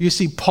 you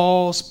see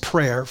Paul's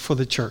prayer for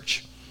the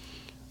church.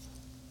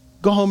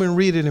 Go home and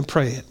read it and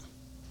pray it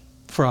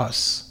for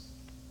us.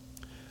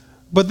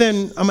 But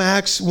then I'm going to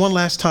ask one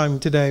last time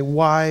today,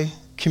 why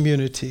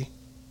community?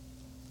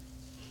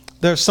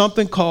 There's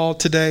something called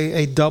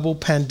today a double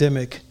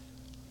pandemic.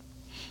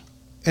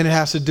 And it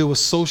has to do with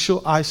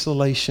social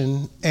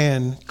isolation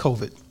and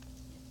COVID.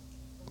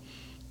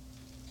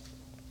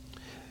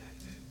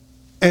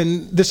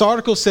 And this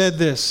article said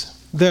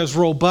this: there's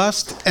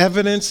robust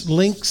evidence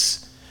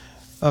links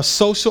of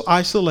social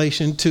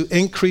isolation to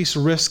increased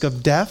risk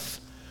of death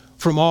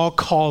from all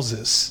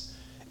causes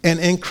and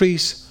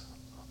increased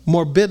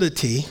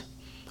morbidity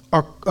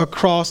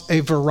across a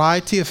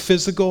variety of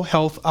physical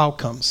health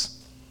outcomes.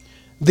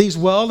 These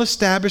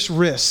well-established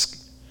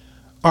risks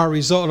are a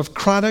result of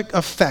chronic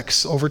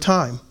effects over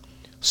time.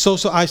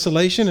 Social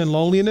isolation and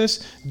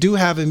loneliness do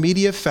have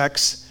immediate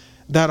effects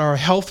that are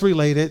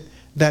health-related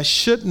that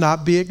should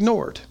not be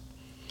ignored.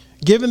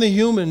 Given the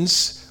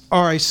humans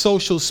are a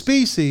social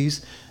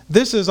species,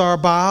 this is our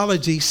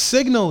biology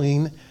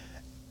signaling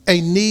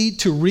a need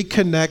to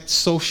reconnect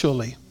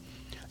socially.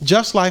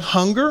 Just like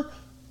hunger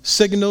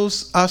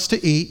signals us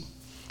to eat,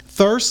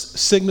 thirst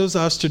signals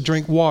us to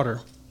drink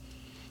water.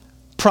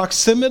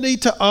 Proximity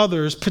to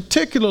others,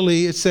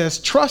 particularly it says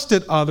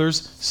trusted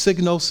others,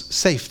 signals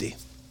safety.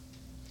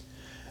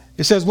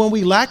 It says when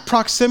we lack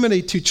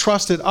proximity to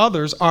trusted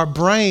others, our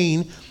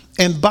brain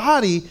and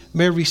body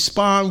may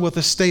respond with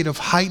a state of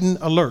heightened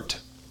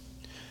alert.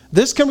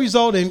 This can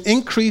result in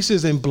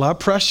increases in blood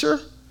pressure,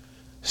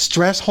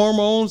 stress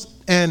hormones,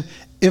 and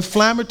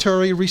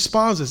inflammatory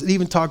responses. It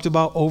even talked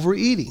about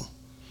overeating.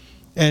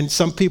 And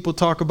some people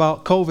talk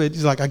about COVID.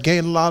 It's like, I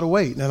gained a lot of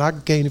weight and I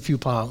gained a few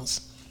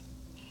pounds.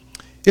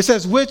 It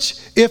says, which,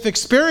 if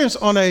experienced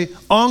on an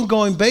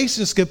ongoing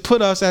basis, could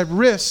put us at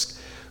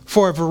risk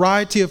for a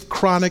variety of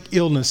chronic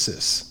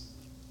illnesses.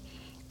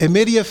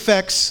 Immediate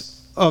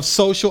effects of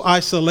social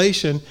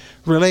isolation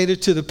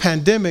related to the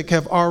pandemic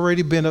have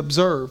already been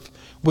observed,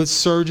 with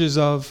surges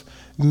of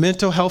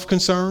mental health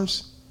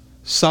concerns,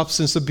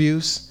 substance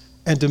abuse,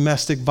 and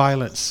domestic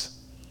violence.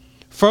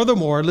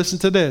 Furthermore, listen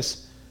to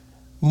this: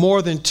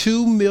 more than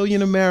 2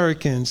 million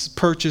Americans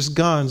purchased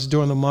guns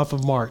during the month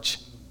of March.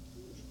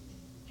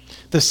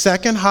 The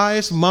second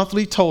highest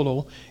monthly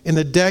total in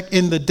the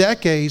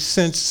decades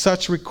since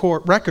such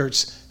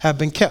records have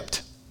been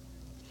kept,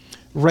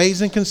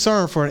 raising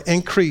concern for an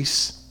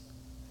increase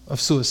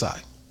of suicide.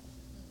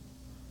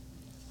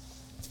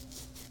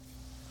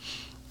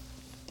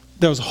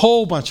 There was a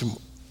whole bunch of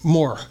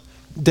more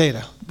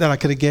data that I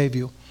could have gave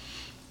you,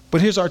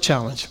 but here's our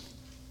challenge.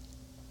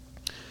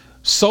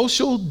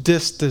 Social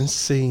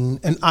distancing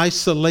and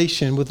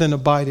isolation within the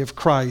body of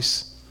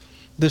Christ,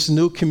 this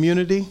new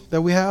community that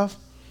we have,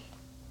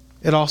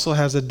 it also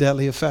has a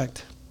deadly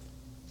effect.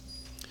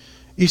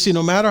 You see,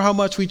 no matter how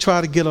much we try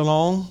to get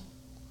along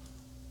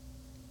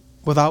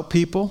without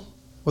people,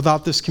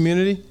 without this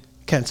community,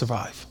 can't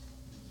survive.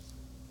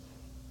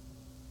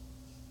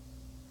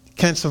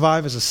 Can't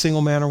survive as a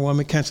single man or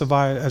woman, can't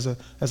survive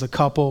as a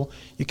couple,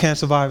 you can't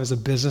survive as a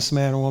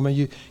businessman or woman.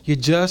 You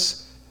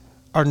just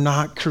are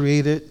not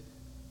created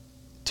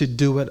to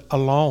do it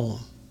alone.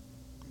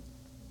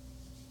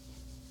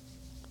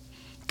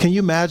 Can you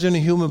imagine a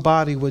human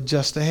body with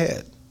just a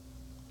head?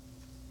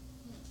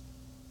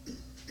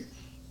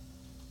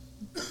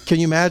 Can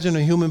you imagine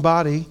a human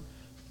body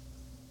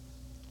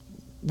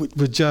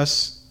with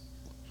just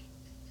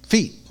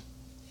feet?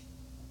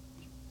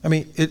 I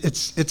mean,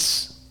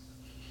 it's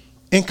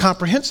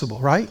incomprehensible,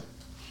 right?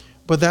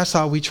 But that's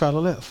how we try to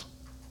live.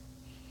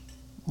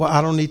 Well,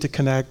 I don't need to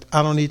connect.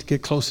 I don't need to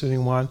get close to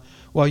anyone.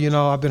 Well, you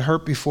know, I've been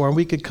hurt before. And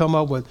we could come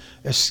up with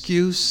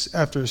excuse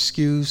after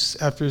excuse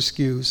after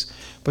excuse.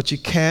 But you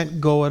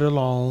can't go it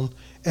alone,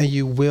 and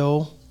you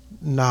will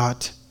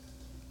not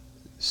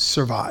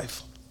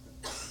survive.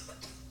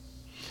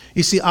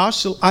 You see,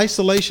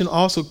 isolation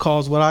also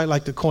caused what I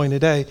like to coin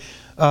today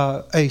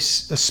a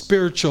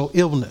spiritual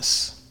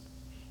illness.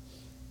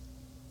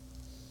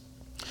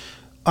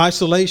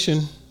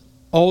 Isolation,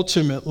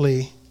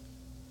 ultimately,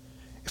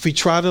 if we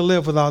try to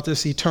live without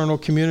this eternal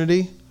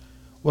community,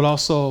 will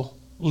also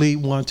lead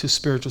one to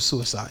spiritual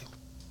suicide.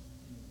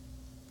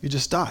 You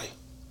just die.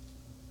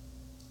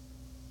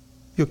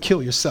 You'll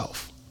kill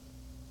yourself.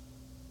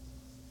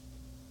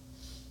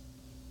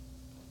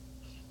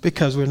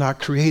 Because we're not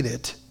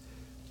created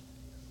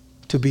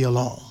to be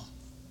alone.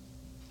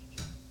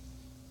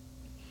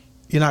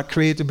 You're not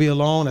created to be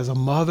alone as a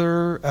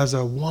mother, as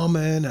a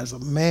woman, as a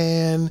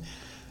man.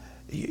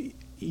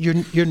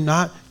 You're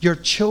not, your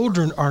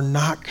children are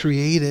not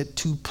created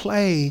to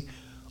play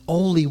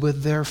only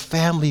with their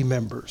family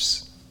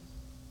members.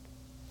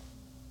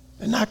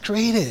 They're not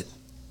created.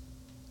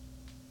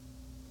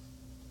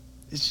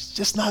 It's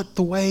just not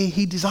the way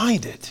he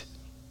designed it.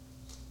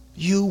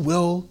 You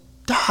will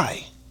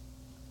die.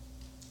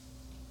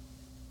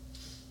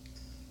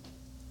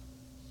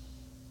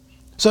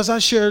 So as I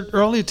shared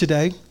earlier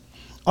today,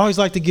 I always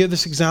like to give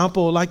this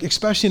example, like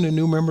especially in the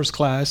new members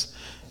class,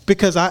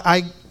 because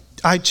I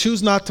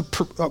choose not to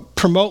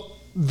promote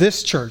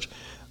this church.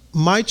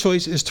 My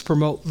choice is to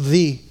promote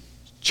the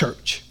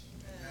church.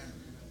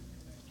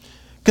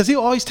 Because he'll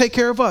always take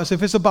care of us.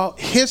 If it's about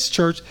his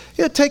church,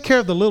 he'll take care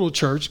of the little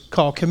church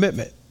called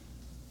Commitment.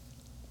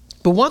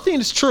 But one thing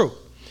is true.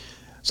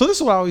 So this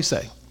is what I always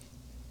say.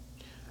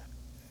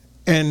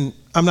 And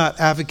I'm not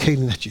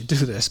advocating that you do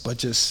this, but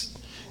just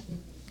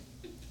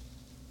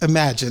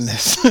imagine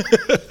this.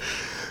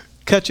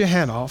 Cut your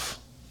hand off,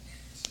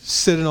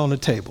 sit it on the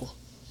table.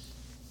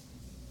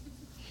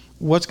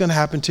 What's going to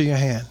happen to your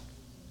hand?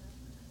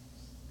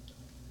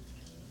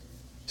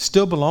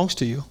 Still belongs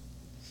to you.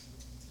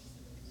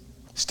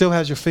 Still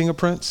has your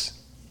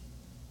fingerprints,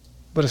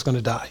 but it's going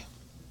to die.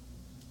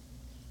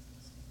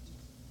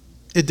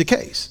 It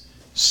decays.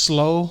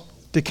 Slow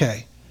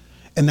decay.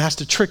 And that's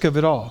the trick of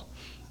it all.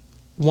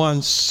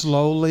 One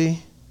slowly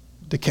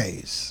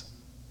decays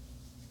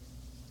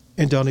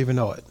and don't even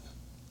know it.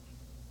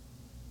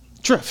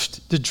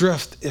 Drift. The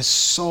drift is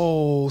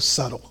so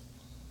subtle.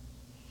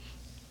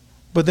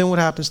 But then what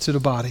happens to the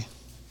body?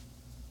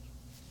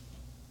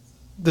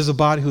 There's a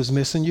body who's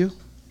missing you.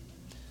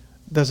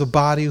 There's a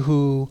body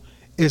who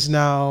is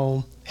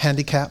now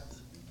handicapped.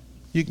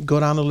 You can go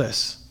down the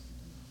list.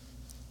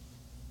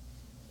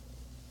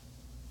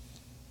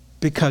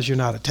 Because you're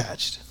not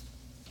attached.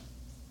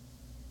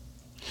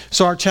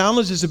 So our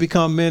challenge is to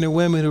become men and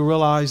women who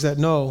realize that,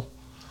 no,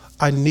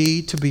 I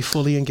need to be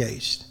fully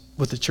engaged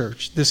with the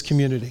church, this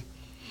community.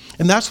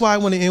 And that's why I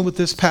want to end with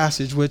this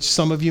passage, which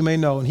some of you may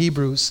know in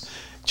Hebrews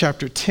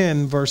chapter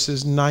 10,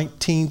 verses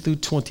 19 through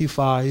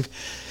 25.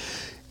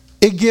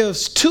 It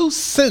gives two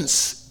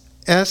since,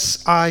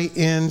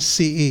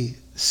 S-I-N-C-E.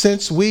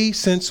 Since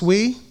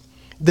we,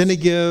 then it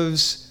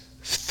gives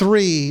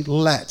three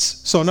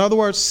let's. So in other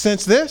words,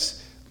 since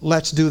this,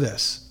 let's do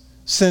this.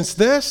 Since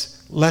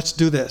this, let's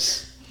do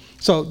this.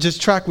 So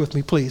just track with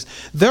me, please.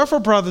 Therefore,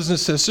 brothers and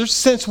sisters,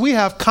 since we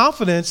have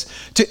confidence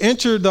to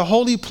enter the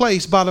holy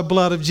place by the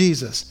blood of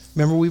Jesus.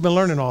 Remember, we've been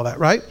learning all that,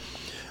 right?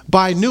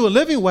 By a new and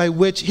living way,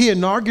 which he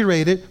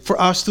inaugurated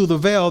for us through the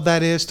veil,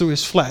 that is, through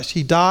his flesh.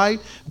 He died,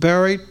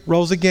 buried,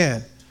 rose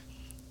again.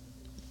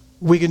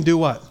 We can do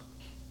what?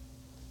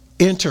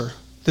 Enter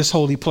this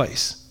holy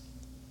place.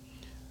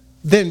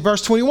 Then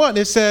verse 21,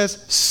 it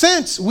says,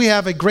 since we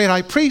have a great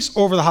high priest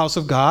over the house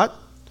of God,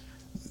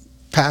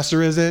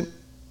 pastor isn't,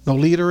 no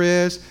leader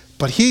is,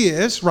 but he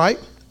is, right?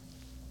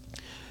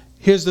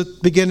 Here's the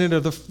beginning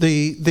of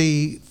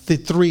the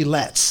three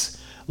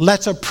let's.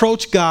 Let's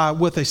approach God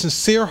with a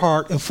sincere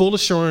heart and full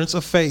assurance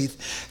of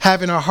faith,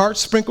 having our hearts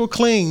sprinkled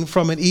clean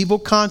from an evil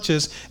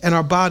conscience and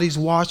our bodies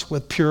washed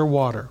with pure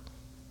water.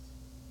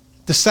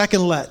 The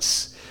second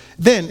let's.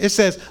 Then it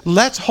says,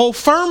 let's hold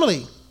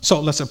firmly. So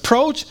let's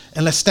approach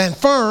and let's stand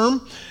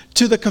firm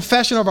to the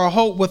confession of our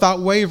hope without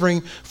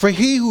wavering, for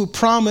he who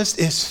promised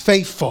is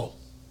faithful.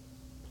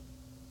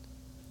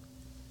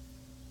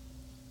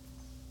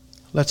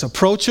 Let's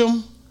approach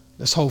him.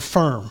 Let's hold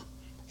firm.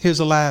 Here's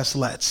the last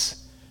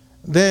let's.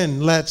 Then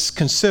let's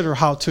consider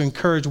how to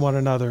encourage one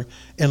another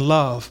in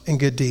love and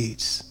good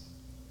deeds.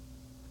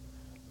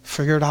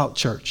 Figure it out,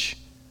 church.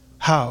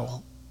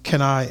 How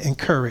can I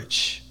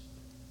encourage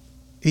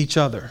each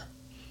other?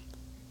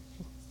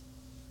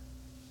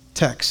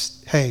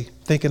 Text, hey,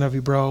 thinking of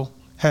you, bro.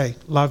 Hey,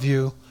 love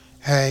you.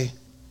 Hey,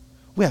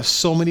 we have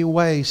so many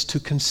ways to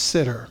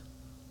consider.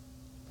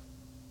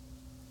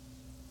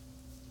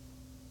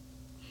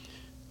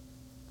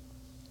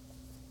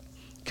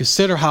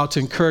 Consider how to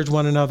encourage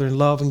one another in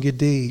love and good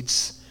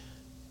deeds.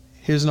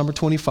 Here's number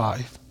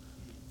 25.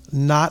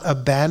 Not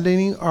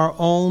abandoning our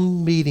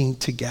own meeting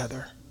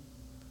together,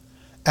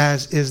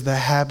 as is the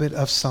habit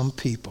of some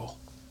people.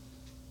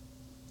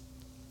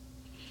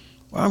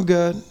 Well, I'm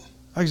good.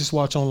 I just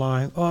watch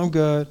online. Oh, I'm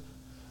good.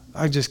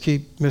 I just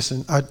keep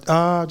missing.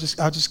 I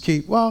just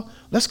keep, well,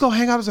 let's go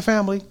hang out as a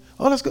family.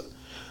 Oh, let's go.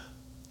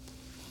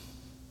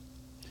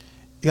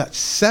 You got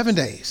 7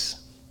 days.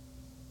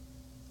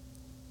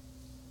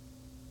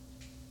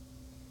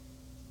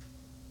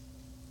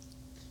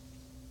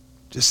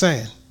 Just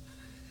saying.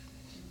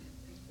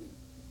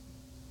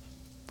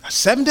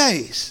 7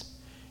 days.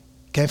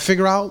 Can't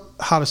figure out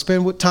how to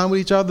spend time with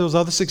each other those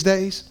other 6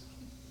 days?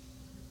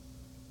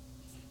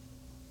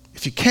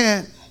 If you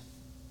can't,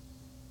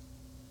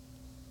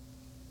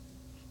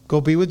 go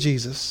be with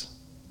Jesus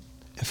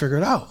and figure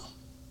it out.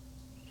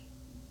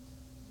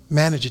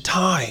 Manage your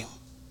time.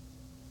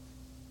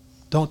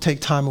 Don't take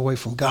time away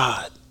from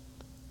God.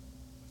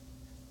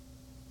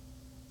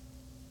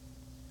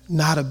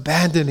 Not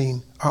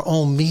abandoning our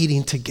own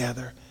meeting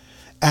together,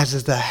 as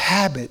is the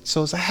habit.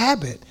 So it's a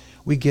habit.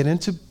 We get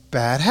into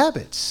bad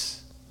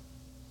habits.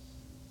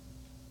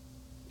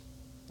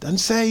 Doesn't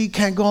say you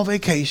can't go on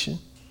vacation,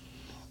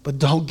 but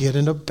don't get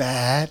in a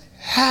bad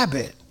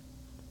habit,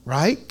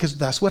 right? Because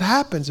that's what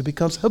happens. It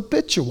becomes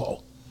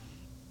habitual.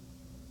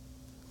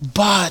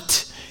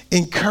 But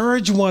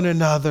encourage one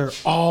another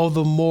all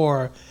the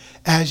more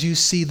as you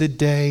see the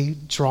day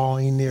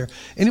drawing near.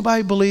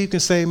 Anybody believe can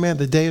say, man,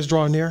 the day is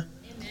drawing near?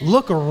 Amen.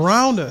 Look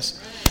around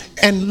us.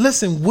 And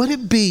listen, would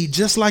it be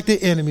just like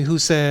the enemy who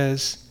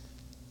says,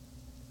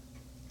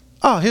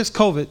 oh, here's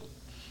COVID.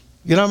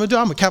 You know what I'm going to do?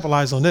 I'm going to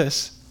capitalize on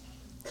this.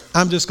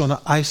 I'm just going to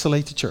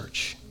isolate the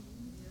church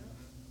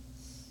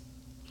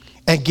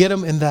and get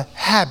them in the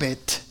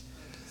habit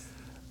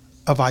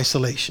of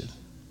isolation,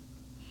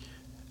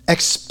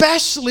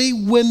 especially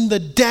when the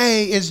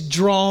day is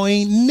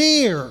drawing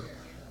near.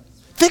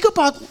 Think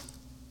about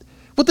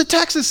what the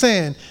text is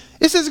saying.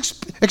 It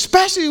says,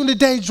 especially when the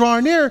day is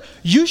drawing near,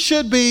 you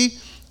should be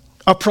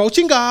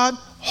approaching God,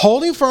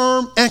 holding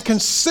firm, and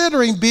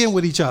considering being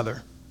with each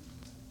other.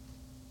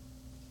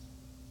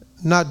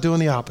 Not doing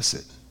the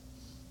opposite.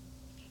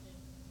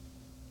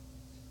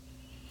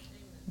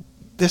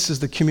 This is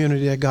the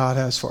community that God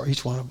has for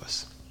each one of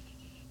us.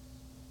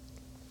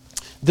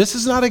 This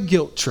is not a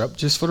guilt trip,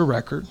 just for the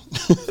record.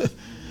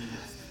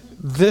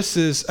 This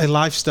is a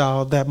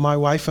lifestyle that my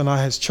wife and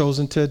I has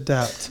chosen to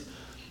adapt,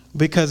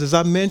 because, as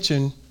I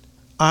mentioned,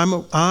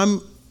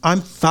 I'm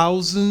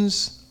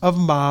thousands of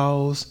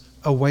miles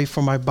away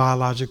from my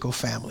biological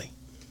family.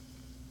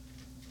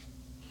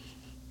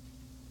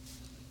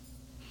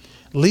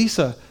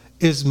 Lisa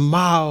is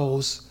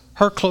miles,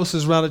 her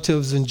closest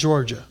relatives in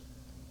Georgia.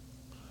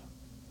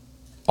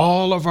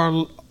 All of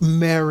our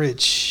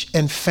marriage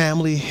and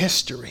family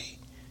history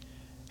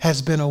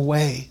has been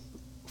away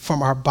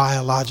from our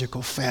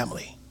biological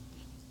family.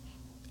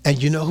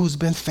 And you know who's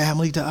been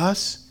family to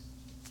us?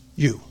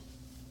 You.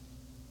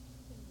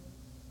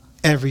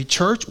 Every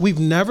church, we've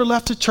never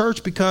left a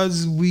church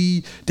because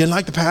we didn't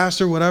like the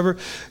pastor or whatever.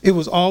 It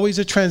was always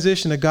a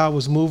transition that God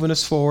was moving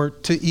us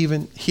forward to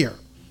even here.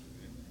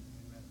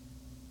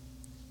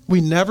 We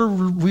never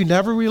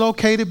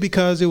relocated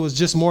because it was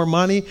just more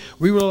money.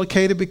 We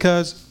relocated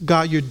because,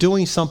 God, you're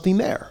doing something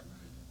there.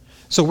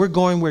 So we're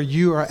going where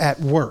you are at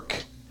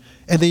work.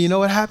 And then you know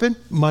what happened?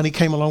 Money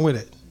came along with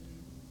it.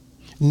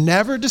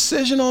 Never a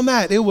decision on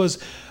that. It was,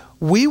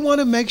 we want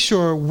to make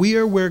sure we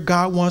are where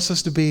God wants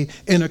us to be,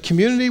 in a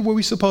community where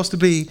we're supposed to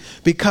be,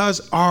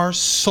 because our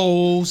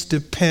souls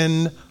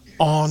depend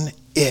on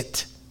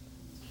it.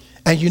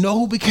 And you know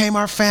who became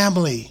our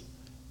family?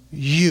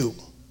 You.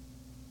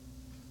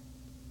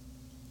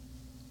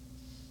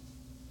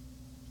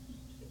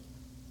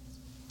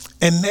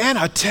 And man,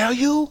 I tell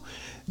you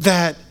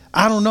that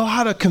I don't know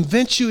how to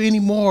convince you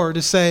anymore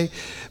to say,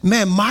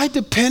 man, my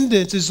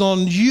dependence is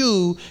on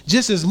you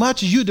just as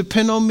much as you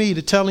depend on me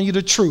to telling you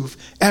the truth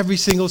every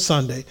single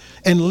Sunday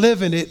and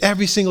living it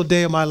every single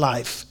day of my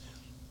life.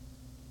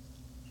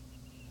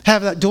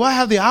 Do I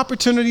have the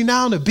opportunity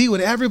now to be with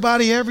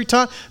everybody every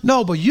time?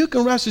 No, but you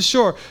can rest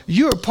assured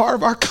you're a part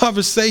of our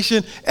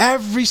conversation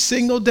every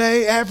single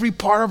day, every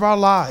part of our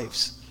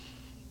lives.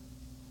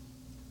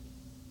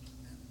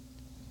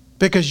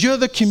 Because you're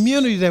the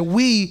community that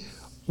we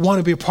want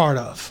to be a part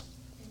of.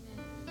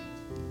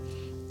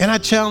 And I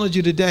challenge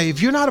you today,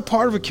 if you're not a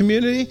part of a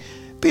community,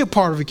 be a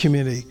part of a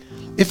community.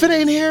 If it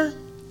ain't here,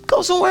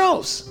 go somewhere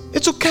else.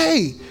 It's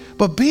okay.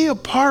 But be a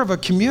part of a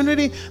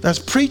community that's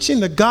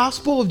preaching the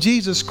gospel of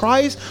Jesus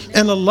Christ,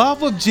 and the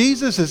love of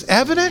Jesus is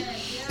evident.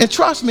 And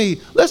trust me,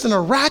 listen, a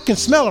rat can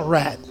smell a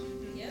rat,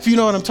 if you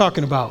know what I'm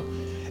talking about.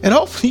 And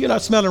hopefully you're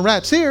not smelling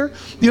rats here,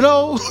 you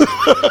know.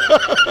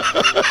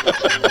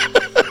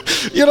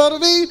 You know what I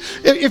mean?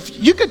 If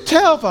you can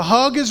tell if a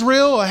hug is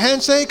real, a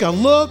handshake, a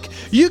look,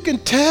 you can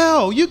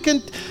tell.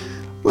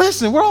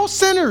 Listen, we're all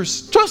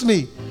sinners. Trust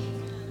me.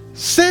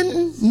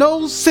 Sin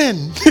knows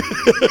sin.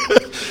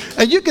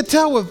 And you can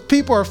tell if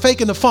people are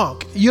faking the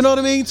funk. You know what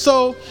I mean?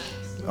 So,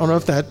 I don't know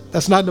if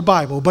that's not in the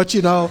Bible, but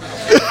you know.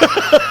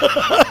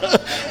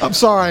 I'm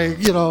sorry,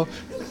 you know,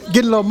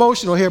 getting a little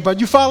emotional here, but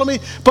you follow me?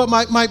 But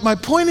my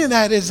point in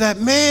that is that,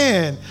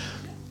 man,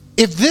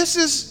 if this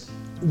is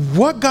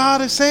what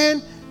God is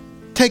saying,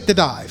 take the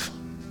dive.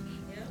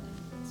 Yep,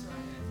 that's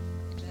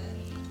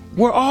right.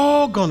 We're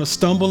all going to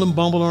stumble and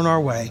bumble on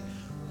our way.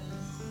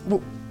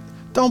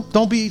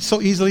 Don't be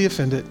so easily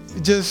offended.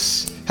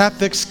 Just have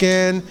thick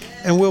skin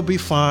and we'll be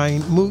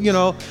fine. Move,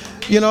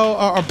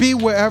 or be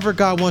wherever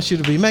God wants you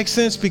to be. Makes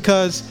sense,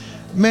 because,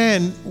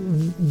 man,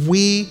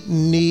 we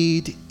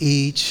need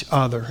each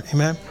other.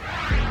 Amen.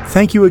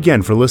 Thank you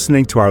again for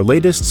listening to our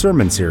latest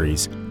sermon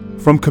series,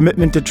 From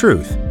Commitment to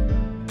Truth,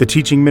 the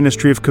teaching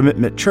ministry of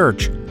Commitment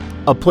Church,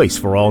 a place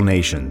for all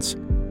nations.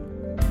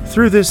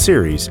 Through this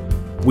series,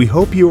 we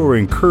hope you are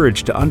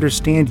encouraged to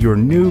understand your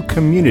new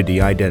community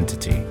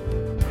identity.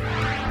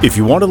 If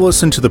you want to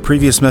listen to the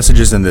previous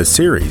messages in this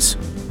series,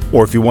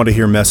 or if you want to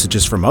hear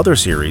messages from other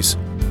series,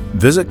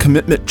 visit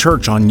Commitment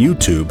Church on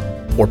YouTube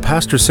or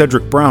Pastor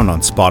Cedrick Brown on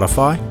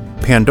Spotify,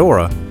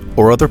 Pandora,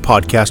 or other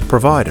podcast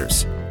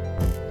providers.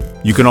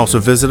 You can also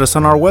visit us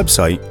on our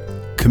website,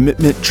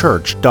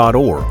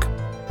 commitmentchurch.org.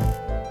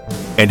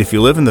 And if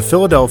you live in the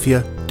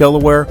Philadelphia,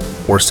 Delaware,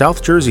 or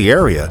South Jersey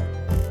area,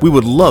 we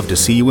would love to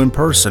see you in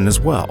person as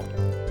well.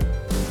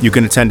 You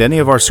can attend any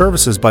of our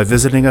services by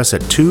visiting us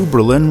at 2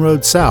 Berlin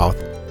Road South,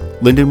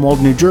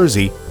 Lindenwold, New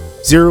Jersey,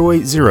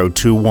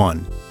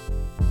 08021.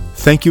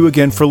 Thank you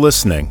again for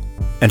listening,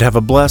 and have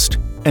a blessed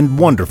and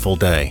wonderful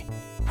day.